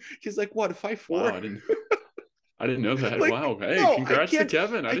 He's like what, 5'4"? Wow, I didn't know that. Like, Wow. Hey, no, I congrats to can't.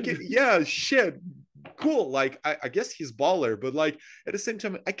 Kevin. I I can't. didn't. Yeah, shit, cool. Like, I guess he's baller, but like at the same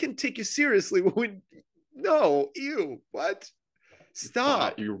time, I can't take you seriously when. No, ew, what?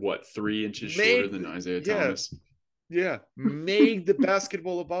 Stop. You're what, 3 inches shorter Make than Isaiah yeah, Thomas? yeah. Make the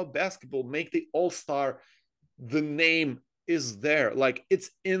basketball about basketball. Make the All Star. The name is there, like it's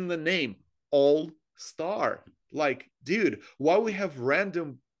in the name, All Star. Like, dude, why we have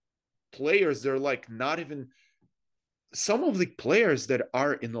random players? They're like not even, some of the players that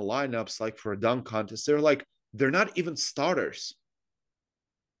are in the lineups, like for a dunk contest, they're not even starters.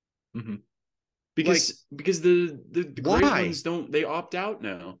 Hmm. Like, Because the great why? ones don't, they opt out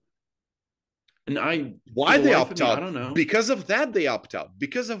now. And for Why the they life of opt me, I out? don't know. Because of that, they opt out.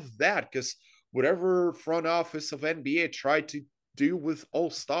 Because of that, because whatever front office of NBA tried to do with All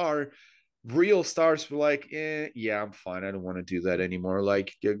Star, real stars were like, yeah, I'm fine. I don't want to do that anymore.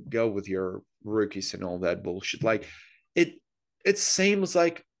 Like, go with your rookies and all that bullshit. Like, it it seems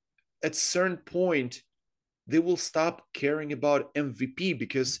like at certain point they will stop caring about MVP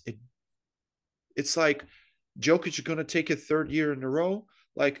because it's like Jokic gonna take a third year in a row.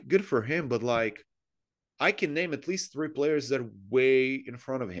 Like, good for him, but like I can name at least three players that are way in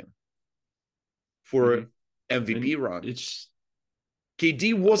front of him for Hmm. MVP And run. it's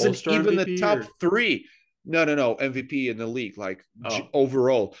KD wasn't All-Star even the MVP top or three. No, MVP in the league, like oh,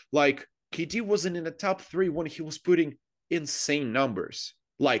 overall. Like KD wasn't in the top three when he was putting insane numbers,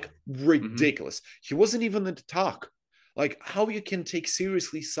 like hmm, ridiculous. He wasn't even in the talk. Like how you can take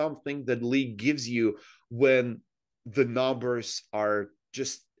seriously something that league gives you when the numbers are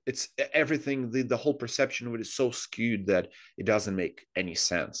just, it's everything, the whole perception of it is so skewed that it doesn't make any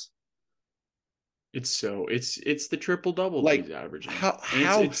sense. it's the triple double that he's Like averaging. how And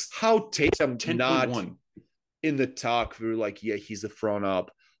how it's how Tatum not 10.1. in the talk? We were like, yeah, he's a front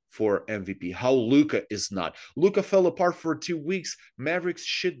up for MVP. How Luca is not. Luca fell apart for 2 weeks. Mavericks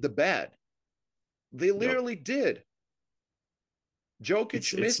shit the bed. They Yep. literally did. Jokic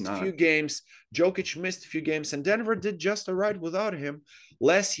It's missed a few not. games. Jokic missed a few games, and Denver did just all right without him.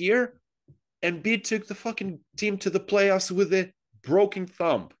 Last year, Embiid took the fucking team to the playoffs with a broken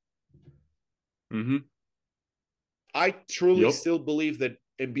thumb. Hmm. I truly Yep. still believe that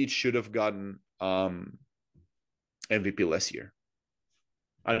Embiid should have gotten MVP last year.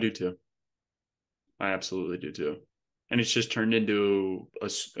 I do too. I absolutely do too. And it's just turned into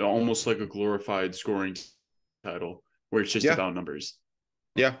almost like a glorified scoring title where it's just Yeah, about numbers.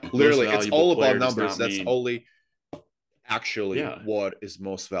 yeah, Most literally, it's valuable all about player does numbers. not That's mean, only actually yeah, what is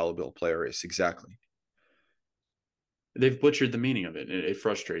most valuable player is exactly. they've butchered the meaning of it. It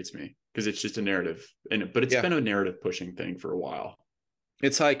frustrates me because it's just a narrative. But it's Yeah, been a narrative pushing thing for a while.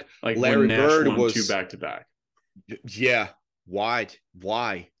 it's like Like when Larry Nash Bird won two was. back to back Yeah, why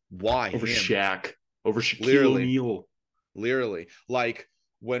over him? Shaq, over Shaquille Literally, O'Neal. literally, like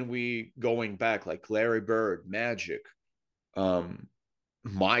when we going back, like Larry Bird, Magic, um,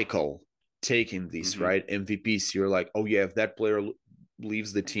 Michael taking these Hmm. right MVPs. You're like, oh yeah, if that player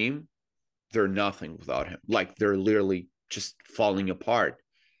leaves the team, they're nothing without him. Like they're literally just falling apart.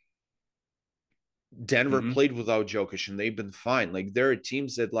 Denver Hmm. played without Jokic and they've been fine. Like there are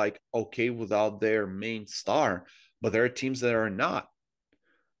teams that like okay without their main star, but there are teams that are not.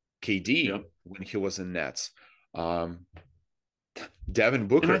 KD Yep. when he was in Nets. Um, Devin And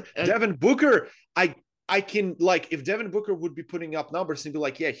Booker. I Devin Booker. I can like if Devin Booker would be putting up numbers and be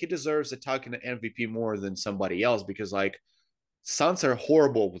like, yeah, he deserves a talking MVP more than somebody else because like Suns are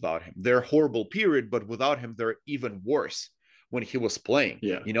horrible without him. They're horrible, period. But without him, they're even worse when he was playing.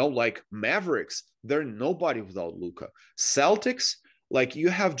 yeah. You know, like Mavericks, they're nobody without Luka. Celtics, like you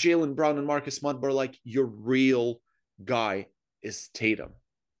have Jalen Brown and Marcus Smart, but like your real guy is Tatum.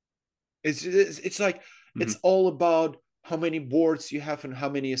 It's like it's Mhm. all about how many boards you have and how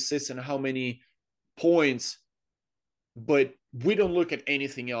many assists and how many points, but we don't look at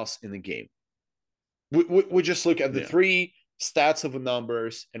anything else in the game. We just look at the Yeah. three stats of the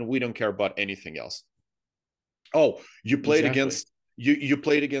numbers and we don't care about anything else. Oh, Exactly. you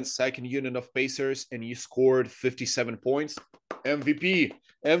played against second unit of Pacers and you scored 57 points. MVP,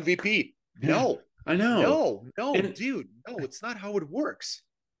 MVP. Yeah. No, I know. no, And dude. No, it's not how it works.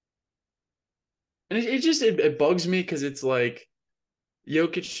 it just it bugs me because it's like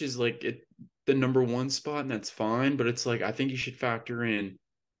Jokic is like the number one spot, and that's fine. But it's like I think you should factor in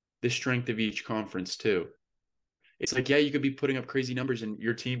the strength of each conference too. It's like, yeah, you could be putting up crazy numbers, and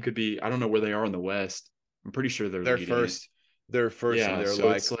your team could be, I don't know where they are in the West. I'm pretty sure they're They're leading it. first. They're first and Yeah. they're So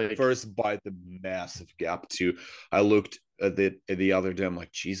like it's like, first by the massive gap too. I looked at the other day. I'm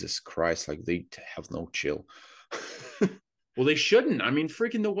like, Jesus Christ, like they have no chill. well, they shouldn't. I mean,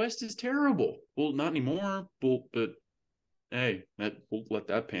 freaking the West is terrible. Well, not anymore. But hey, we'll let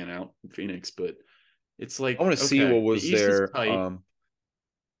that pan out in Phoenix. But it's I want like, to see okay, what the was East is there. tight.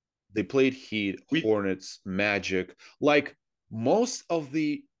 They played Heat, We, Hornets, Magic. Like most of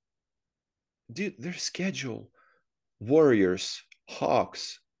the dude, their schedule: Warriors,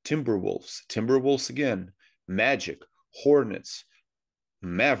 Hawks, Timberwolves again, Magic, Hornets,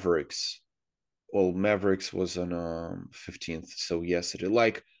 Mavericks. Well, Mavericks was on 15th, so yesterday.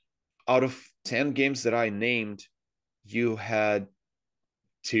 Like out of 10 games that I named, you had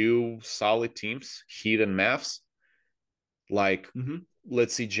two solid teams, Heat and Mavs. Like, mhm.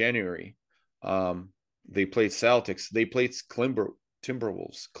 let's see, January. Um, they played Celtics, they played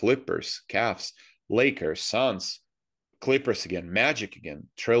Timberwolves, Clippers, Cavs, Lakers, Suns, Clippers again, Magic again,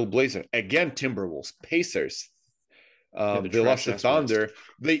 Trailblazer again, Timberwolves, Pacers. Yeah, the They lost trash to ass West. Thunder.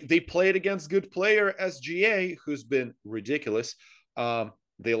 They played against good player SGA, who's been ridiculous.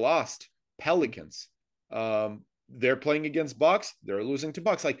 They lost Pelicans. They're playing against Bucks. They're losing to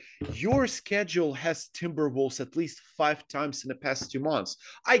Bucks. Like your schedule has Timberwolves at least 5 times in the past 2 months.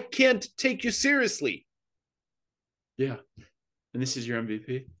 I can't take you seriously. Yeah. And this is your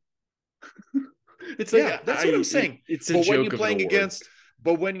MVP. It's like Yeah, that's what I'm saying. it's a But when you're joke of an playing award. against,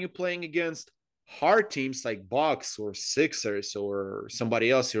 but when you're playing against hard teams like Bucks or Sixers or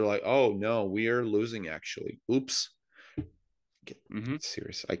somebody else, you're like, oh no, we are losing actually. Oops. Hmm. Get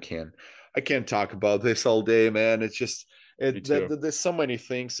serious. I can't talk about this all day, man. It's just Me too. there's so many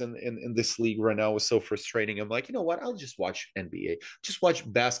things in this league right now. It's so frustrating. I'm like, you know what? I'll just watch NBA, just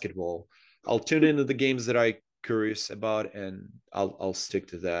watch basketball. I'll tune into the games that I curious about, and I'll stick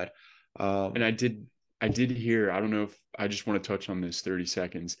to that. And Um, I did hear, I don't know if I just want to touch on this 30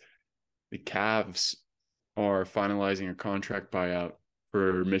 seconds. The Cavs are finalizing a contract buyout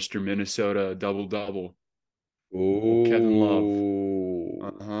for Mr. Minnesota double double. Oh, Kevin Love. oh,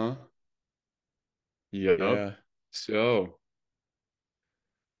 Uh-huh. Yep. yeah, So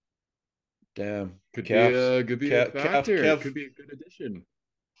damn. could be a factor. It could be a good addition.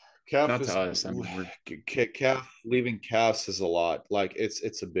 Calf Not to is us. I mean, we're calf leaving calves is a lot. Like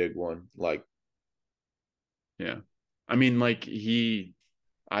it's a big one. Like yeah. I mean, like I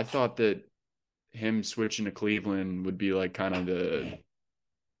thought that him switching to Cleveland would be like kind of the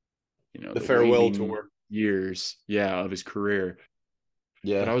the farewell waning tour. years, yeah, of his career. But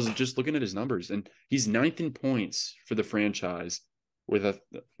Yeah, I was just looking at his numbers, and he's ninth in points for the franchise with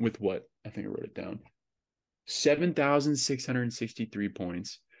what I think I wrote it down 7,663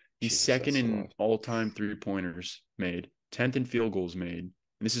 points. He's Jesus, second that's a in lot. all time 3 pointers made, 10th in field goals made. And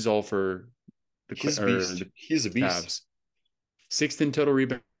this is all for He's a beast. the He's a beast. Cavs. Sixth in total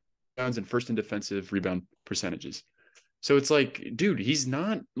rebounds and first in defensive rebound percentages. So it's like, dude, he's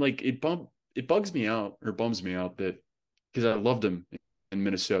not like it bugs me out or bums me out that because I loved him in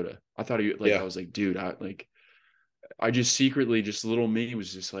Minnesota. I thought he like I Yeah, was like, dude, I just secretly just little me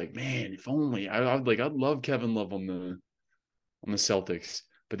was just like, man, if only I'd love Kevin Love on the Celtics.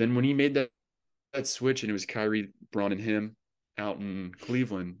 But then when he made that switch and it was Kyrie, Braun, and him out in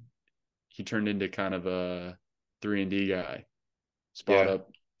Cleveland, he turned into kind of a 3-and-D guy, spot yeah. up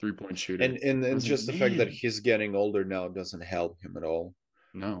 3-point shooter. I And was like, just the fact that man, he's getting older now doesn't help him at all.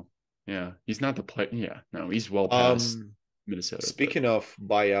 no, yeah, he's not the play. Yeah, no, he's well past Um, Minnesota, but speaking of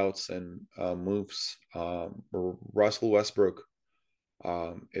buyouts and moves, Russell Westbrook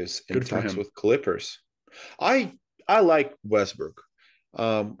is in good for talks him. with Clippers. I I like Westbrook.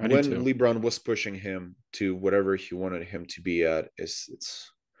 I do When too. LeBron was pushing him to whatever he wanted him to be at,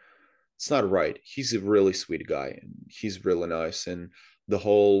 it's not right. He's a really sweet guy and he's really nice. And the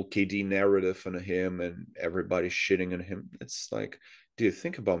whole KD narrative on him and everybody shitting on him, it's like, dude,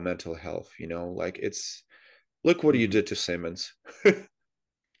 think about mental health, like it's look what you Mhm. did to Simmons. He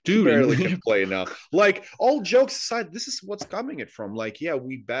Dude, barely can and play now. Like, all jokes aside, this is what's coming it from. Like, yeah,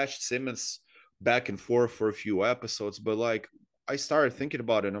 we bashed Simmons back and forth for a few episodes, but like I started thinking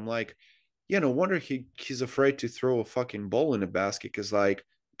about it and I'm like, yeah, no wonder he's afraid to throw a fucking ball in a basket because like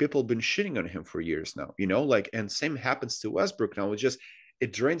people have been shitting on him for years now, like, and same happens to Westbrook now. It's just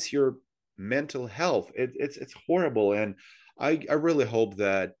it drains your mental health. It's horrible. And I really hope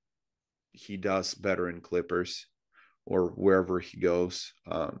that he does better in Clippers or wherever he goes.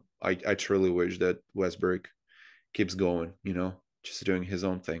 I truly wish that Westbrook keeps going, just doing his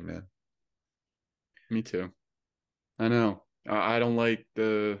own thing, man. me too. I know. I don't like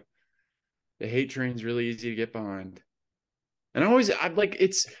the hate train's really easy to get behind. And I'm like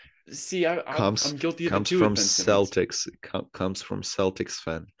it's see, Comes I'm guilty of it comes too with from Ben Simmons. Celtics. Comes from Celtics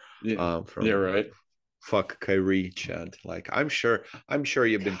fan. Yeah. Yeah, From right. fuck Kyrie chant. Like I'm sure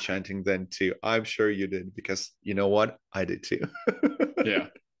you've been God. chanting then too. I'm sure you did because you know what? I did too. Yeah.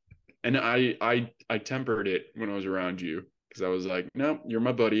 And I tempered it when I was around you because I was like, no, you're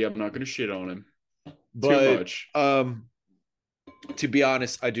my buddy. I'm not gonna shit on him too But much. to be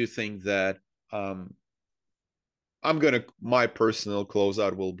honest, I do think that my personal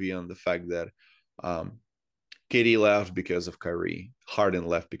closeout will be on the fact that um KD left because of Kyrie. Harden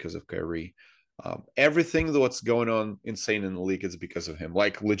left because of Kyrie. Everything that's going on insane in the league is because of him.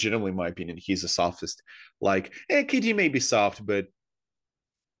 Like, legitimately, in my opinion, he's the softest. Like, KD may be soft, but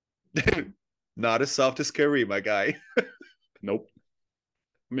not as soft as Kyrie, my guy. Nope.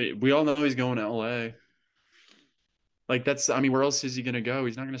 I mean, we all know he's going to LA. Like that's I mean, where else is he gonna go?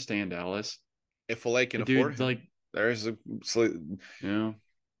 He's not gonna stay in Dallas. If LA can The afford dude, him, like, there's a. you know,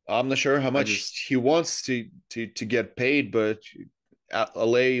 I'm not sure how I just much he wants to get paid, but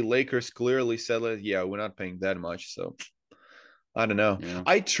LA Lakers clearly said, like, yeah, we're not paying that much. So I don't know. yeah.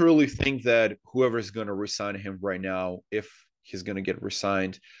 I truly think that whoever's going to resign him right now, if he's going to get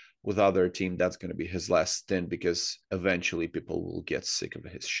resigned with other team, that's going to be his last stint because eventually people will get sick of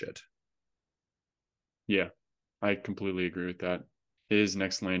his shit. Yeah. I completely agree with that. His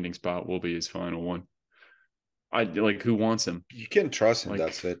next landing spot will be his final one. I like who wants him? You can trust him. Like,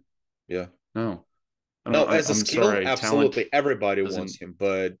 That's it. Yeah. no. I No, don't as a I'm skill, sorry. absolutely everybody Doesn't wants him,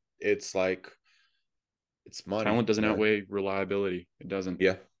 but it's like it's money, talent doesn't man. outweigh reliability. It doesn't.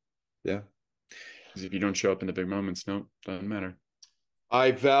 Yeah. Yeah. Because if you don't show up in the big moments, no, doesn't matter.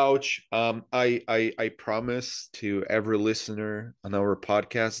 I vouch. I promise to every listener on our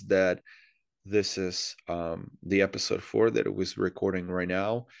podcast that this is the episode 4 that it was recording right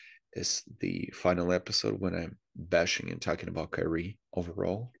now is the final episode when I'm bashing and talking about Kyrie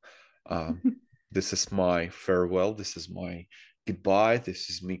overall. Um, this is my farewell. This is my goodbye. This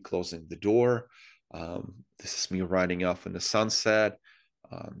is me closing the door. This is me riding off in the sunset.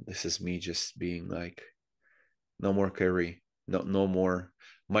 This is me just being like, no more Kyrie. No more.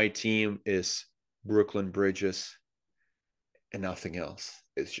 My team is Brooklyn Bridges and nothing else.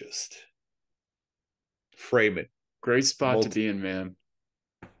 It's just frame it. Great spot to Multi- be in, man.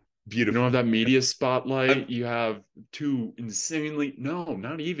 You don't have Beautiful. that media I'm spotlight. You have two insanely, no,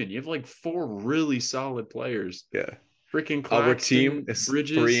 not even. You have like four really solid players. Yeah. Freaking Our team Claxton, is three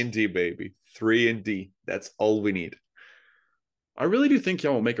Bridges. and D, baby. 3 and D. That's all we need. I really do think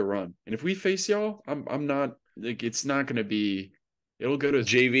y'all will make a run. And if we face y'all, I'm not like it's not gonna be it'll go to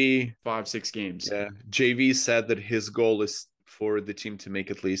JV, 5, 6 games. yeah. JV said that his goal is for the team to make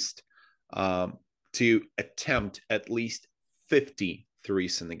at least to attempt at least 50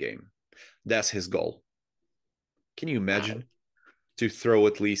 threes in the game. That's his goal. Can you Wow. imagine to throw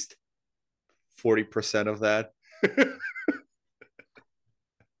at least 40% of that?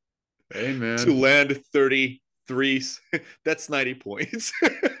 Hey To man. land 30 threes, that's 90 points.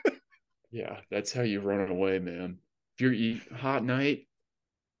 Yeah, that's how you run away, man. If you're hot night,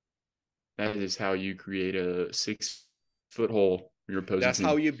 that is how you create a 6 foot hole for your opposing team.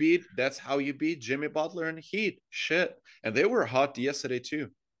 That's how you beat Jimmy Butler and Heat. Shit. And they were hot yesterday too.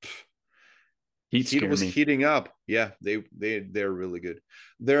 Heat Heat scare was me. heating up. Yeah, they're really good.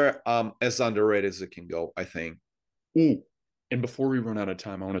 They're as underrated as it can go, I think. Ooh. And before we run out of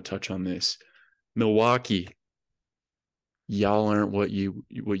time, I want to touch on this. Milwaukee, y'all aren't what you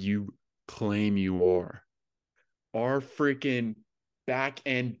claim you are. Our freaking back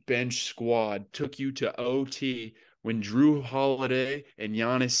end bench squad took you to OT when Drew Holiday and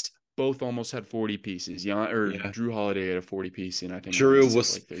Giannis both almost had 40 pieces. Or Yeah. Drew Holiday had a 40 piece, and I think Drew Giannis had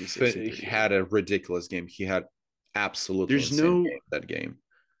was like 36 or had 38. a ridiculous game. He had absolutely There's insane no, game that game.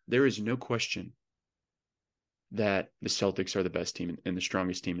 there is no question that the Celtics are the best team and the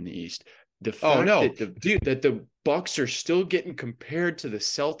strongest team in the East. The Oh fact no, that the dude, that the Bucks are still getting compared to the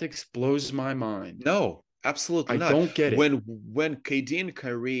Celtics blows my mind. no, absolutely I not. don't get it. When KD and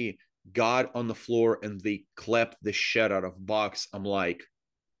Kyrie got on the floor and they clapped the shit out of Bucks, I'm like,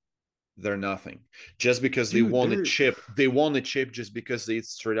 they're nothing. Just because they Dude, won a they're chip, they won a chip just because they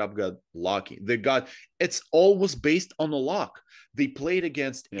straight up got lucky. They got it's always based on a luck. They played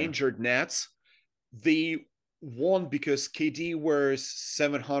against yeah. injured Nets. They won because KD wears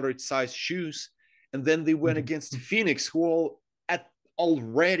 700 size shoes, and then they went against Phoenix, who all at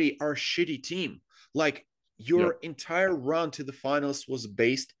already are a shitty team. Like your Yep. entire run to the finals was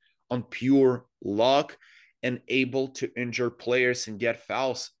based on pure luck and able to injure players and get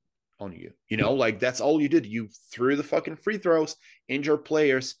fouls on you. You know, like that's all you did. You threw the fucking free throws, injure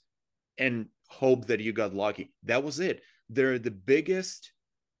players, and hope that you got lucky. That was it. They're the biggest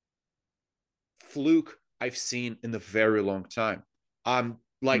fluke I've seen in a very long time.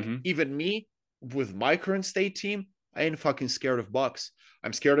 Like Mm-hmm. even me with my current state team, I ain't fucking scared of Bucks.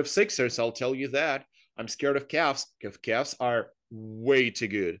 I'm scared of Sixers. I'll tell you that. I'm scared of Cavs because Cavs are way too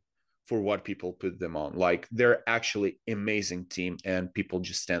good for what people put them on. Like they're actually amazing team, and people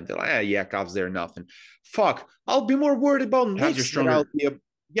just stand there like, yeah, Cavs, they're nothing. Fuck, I'll be more worried about Cavs are Knicks than I'll stronger. be.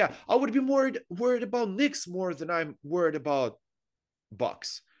 Yeah, I would be more worried about Knicks more than I'm worried about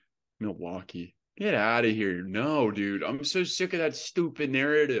Bucks. Milwaukee. Get out of here. No, dude. I'm so sick of that stupid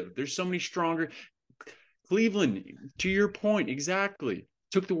narrative. There's so many stronger. Cleveland, to your point, exactly.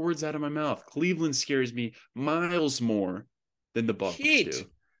 Took the words out of my mouth. Cleveland scares me miles more than the Bucks Heat, do.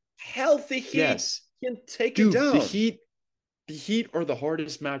 healthy Heat Yes. can take it Dude, down. the Heat are the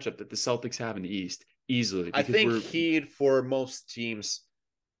hardest matchup that the Celtics have in the East, easily, I because think we're Heat for most teams,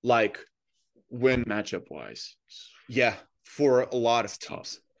 like when, matchup wise. yeah, for a lot It's of tough.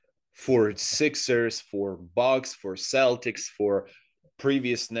 teams, for Sixers, for Bucks, for Celtics, for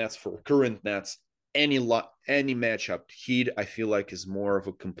previous Nets, for current Nets, any matchup, Heat I feel like is more of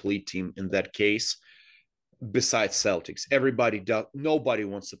a complete team in that case. Besides Celtics, nobody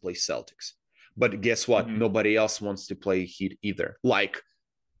wants to play Celtics, but guess what? Mm-hmm. Nobody else wants to play Heat either. Like,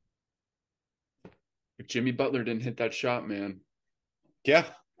 If Jimmy Butler didn't hit that shot, man, yeah,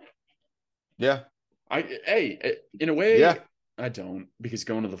 yeah, in a way, yeah. I don't, because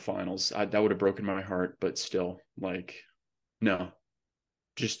going to the finals, that would have broken my heart. But still, like, no,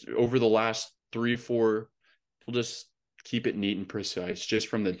 just over the last 3, 4, we'll just keep it neat and precise. Just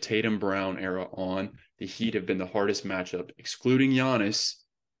from the Tatum Brown era on, the Heat have been the hardest matchup, excluding Giannis,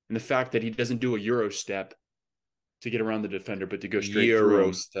 and the fact that he doesn't do a Euro step to get around the defender, but to go straight through Euro him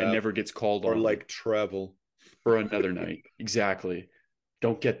and step never gets called or on like travel. for another night. Exactly.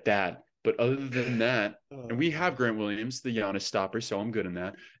 Don't get that. But other than that, and we have Grant Williams, the Giannis stopper, so I'm good in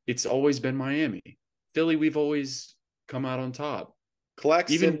that. It's always been Miami. Philly, we've always come out on top.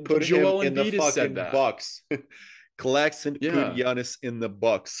 Claxton Even put him Joel in the Embiid has said fucking that. box. Claxton put Yeah. Giannis in the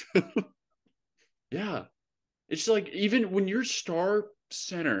box. Yeah. It's like even when your star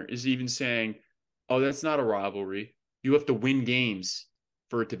center is even saying, oh, that's not a rivalry. You have to win games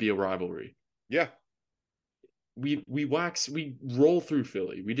for it to be a rivalry. Yeah, We roll through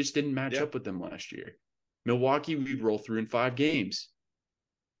Philly. We just didn't match yeah. up with them last year. Milwaukee, we roll through in 5 games.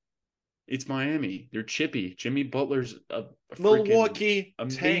 It's Miami. They're chippy. Jimmy Butler's a freaking Milwaukee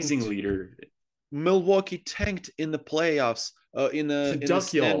amazing tanked. leader Milwaukee tanked in the playoffs, to in the duck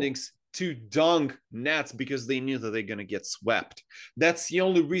y'all. standings to dunk Nets because they knew that they're gonna get swept. That's the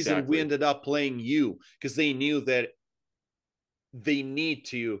only reason we Exactly. ended up playing you because they knew that they need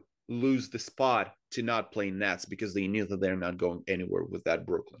to lose the spot to not play Nets because they knew that they're not going anywhere with that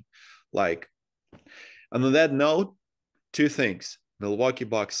Brooklyn. Like, and on that note, two things: Milwaukee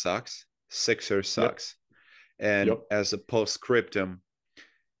Bucks sucks, Sixers Yep. sucks, and Yep. as a postscriptum,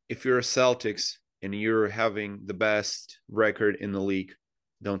 if you're a Celtics and you're having the best record in the league,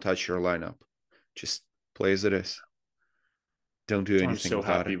 don't touch your lineup. Just play as it is. Don't do I'm anything so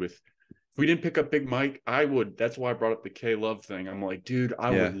without happy it. with if we didn't pick up Big Mike, I would. That's why I brought up the K Love thing. I'm like, dude, I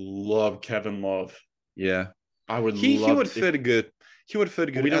would Yeah, love Kevin Love. yeah. I would He love would to, if fit good. He would fit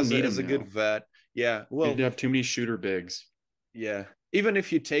but good we don't need as him a good now. vet. Yeah. We didn't Well, have too many shooter bigs. yeah. Even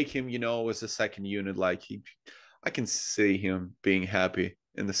if you take him, as a second unit, like I can see him being happy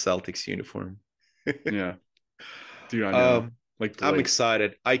in the Celtics uniform. Yeah. Dude, I know. um, Like I'm Blake.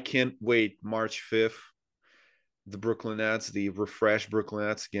 excited. I can't wait. March 5th. the Brooklyn Nets, the refreshed Brooklyn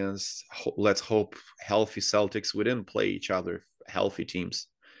Nets against, let's hope, healthy Celtics. We didn't play each other, healthy teams.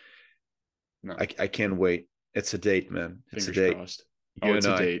 No, I can't wait. It's a date, man. It's a fingers date. crossed. Oh, You and it's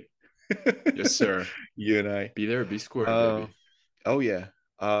a I. date. Yes, sir. You and I. Be there, be square, Uh, baby. oh yeah.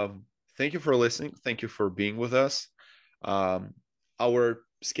 Thank you for listening. Thank you for being with us. Um, our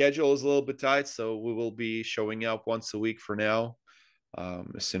schedule is a little bit tight, so we will be showing up once a week for now.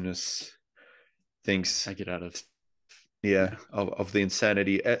 As soon as things, I get out of yeah, yeah. of the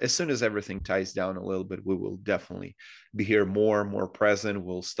insanity, as soon as everything ties down a little bit, we will definitely be here more present.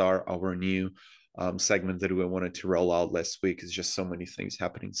 We'll start our new segment that we wanted to roll out last week. It's just so many things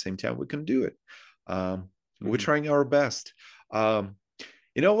happening at the same time. We can do it. We're Mhm. trying our best. Um,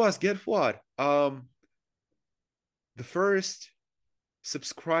 you know what? Get what? The first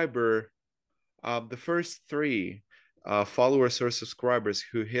subscriber, the first three followers or subscribers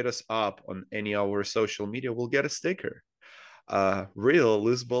who hit us up on any of our social media will get a sticker. Real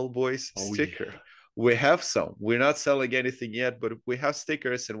Loose Ball Boys Oh sticker. yeah. We have some. We're not selling anything yet, but we have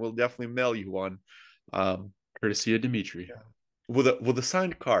stickers, and we'll definitely mail you one. Um, Courtesy of Dimitri. with a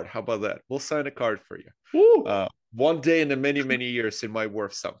signed card. How about that? We'll sign a card for you. Woo! One day in the many years, it might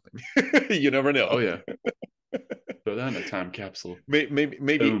worth something. You never know. Oh yeah. Throw that in a time capsule. Boom.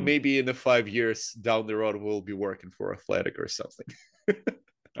 Maybe in the 5 years down the road, we'll be working for Athletic or something.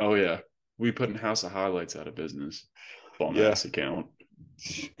 Oh yeah. We put in House of Highlights out of business. Bum Yeah, ass account.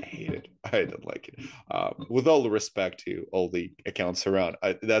 I hate it. I don't like it. With all the respect to all the accounts around,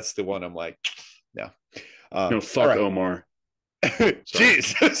 that's the one I'm like, no. No, All fuck right. Omar. Sorry.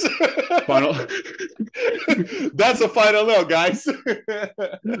 Jesus. Final. That's a final no, guys.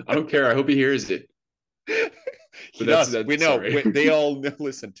 I don't care. I hope he hears it. He But that's does. We that. know. Sorry. They all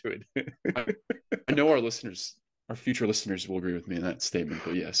listen to it. I, I know our future listeners will agree with me in that statement.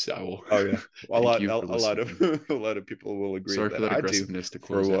 But yes, I will. Oh yeah, Thank you for a lot of listening. a lot of people will agree Sorry for that that I do, aggressiveness to for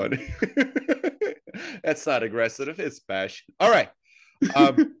close out. one. That's not aggressive; it's passion. All right,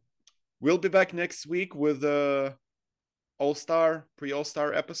 um, we'll be back next week with All Star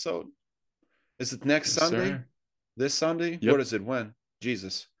episode. Is it next Yes, Sunday? sir. This Sunday? What Yep. is it? When?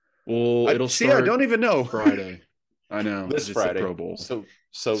 Jesus, Well, I it'll see. I don't start even know. Friday. I know, This because it's the Friday. Pro Bowl. So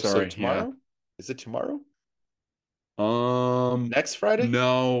Sorry. Yeah. tomorrow? Is it tomorrow? Um. Next Friday?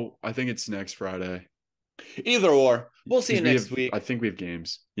 No, I think it's next Friday. Either or. We'll see you Because we next have, week. I think we have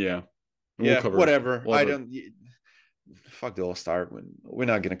games. Yeah. And we'll Yeah, cover, whatever. we'll I have a, don't. Fuck the All Star. We're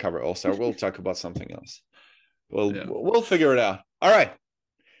not gonna cover All Star. We'll talk about something else. yeah. We'll figure it out. All right.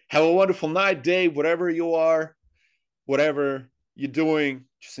 Have a wonderful night, day, whatever you are, whatever you're doing.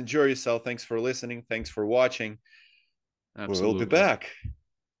 Just enjoy yourself. Thanks for listening. Thanks for watching. We will be Absolutely. back.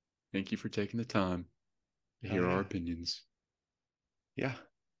 Thank you for taking the time to Oh hear our yeah, opinions. yeah. As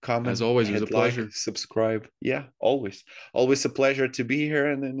Comment, always, it was a hit like, pleasure. subscribe. Yeah, always a pleasure to be here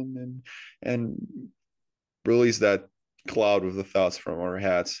and release that cloud of the thoughts from our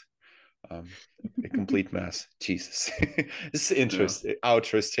heads. Um, a complete mess. Jesus, this Yeah.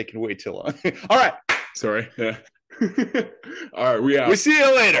 outro is taking way too long. All right, Sorry. Yeah. All right. We we out. see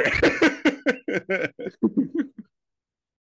you later.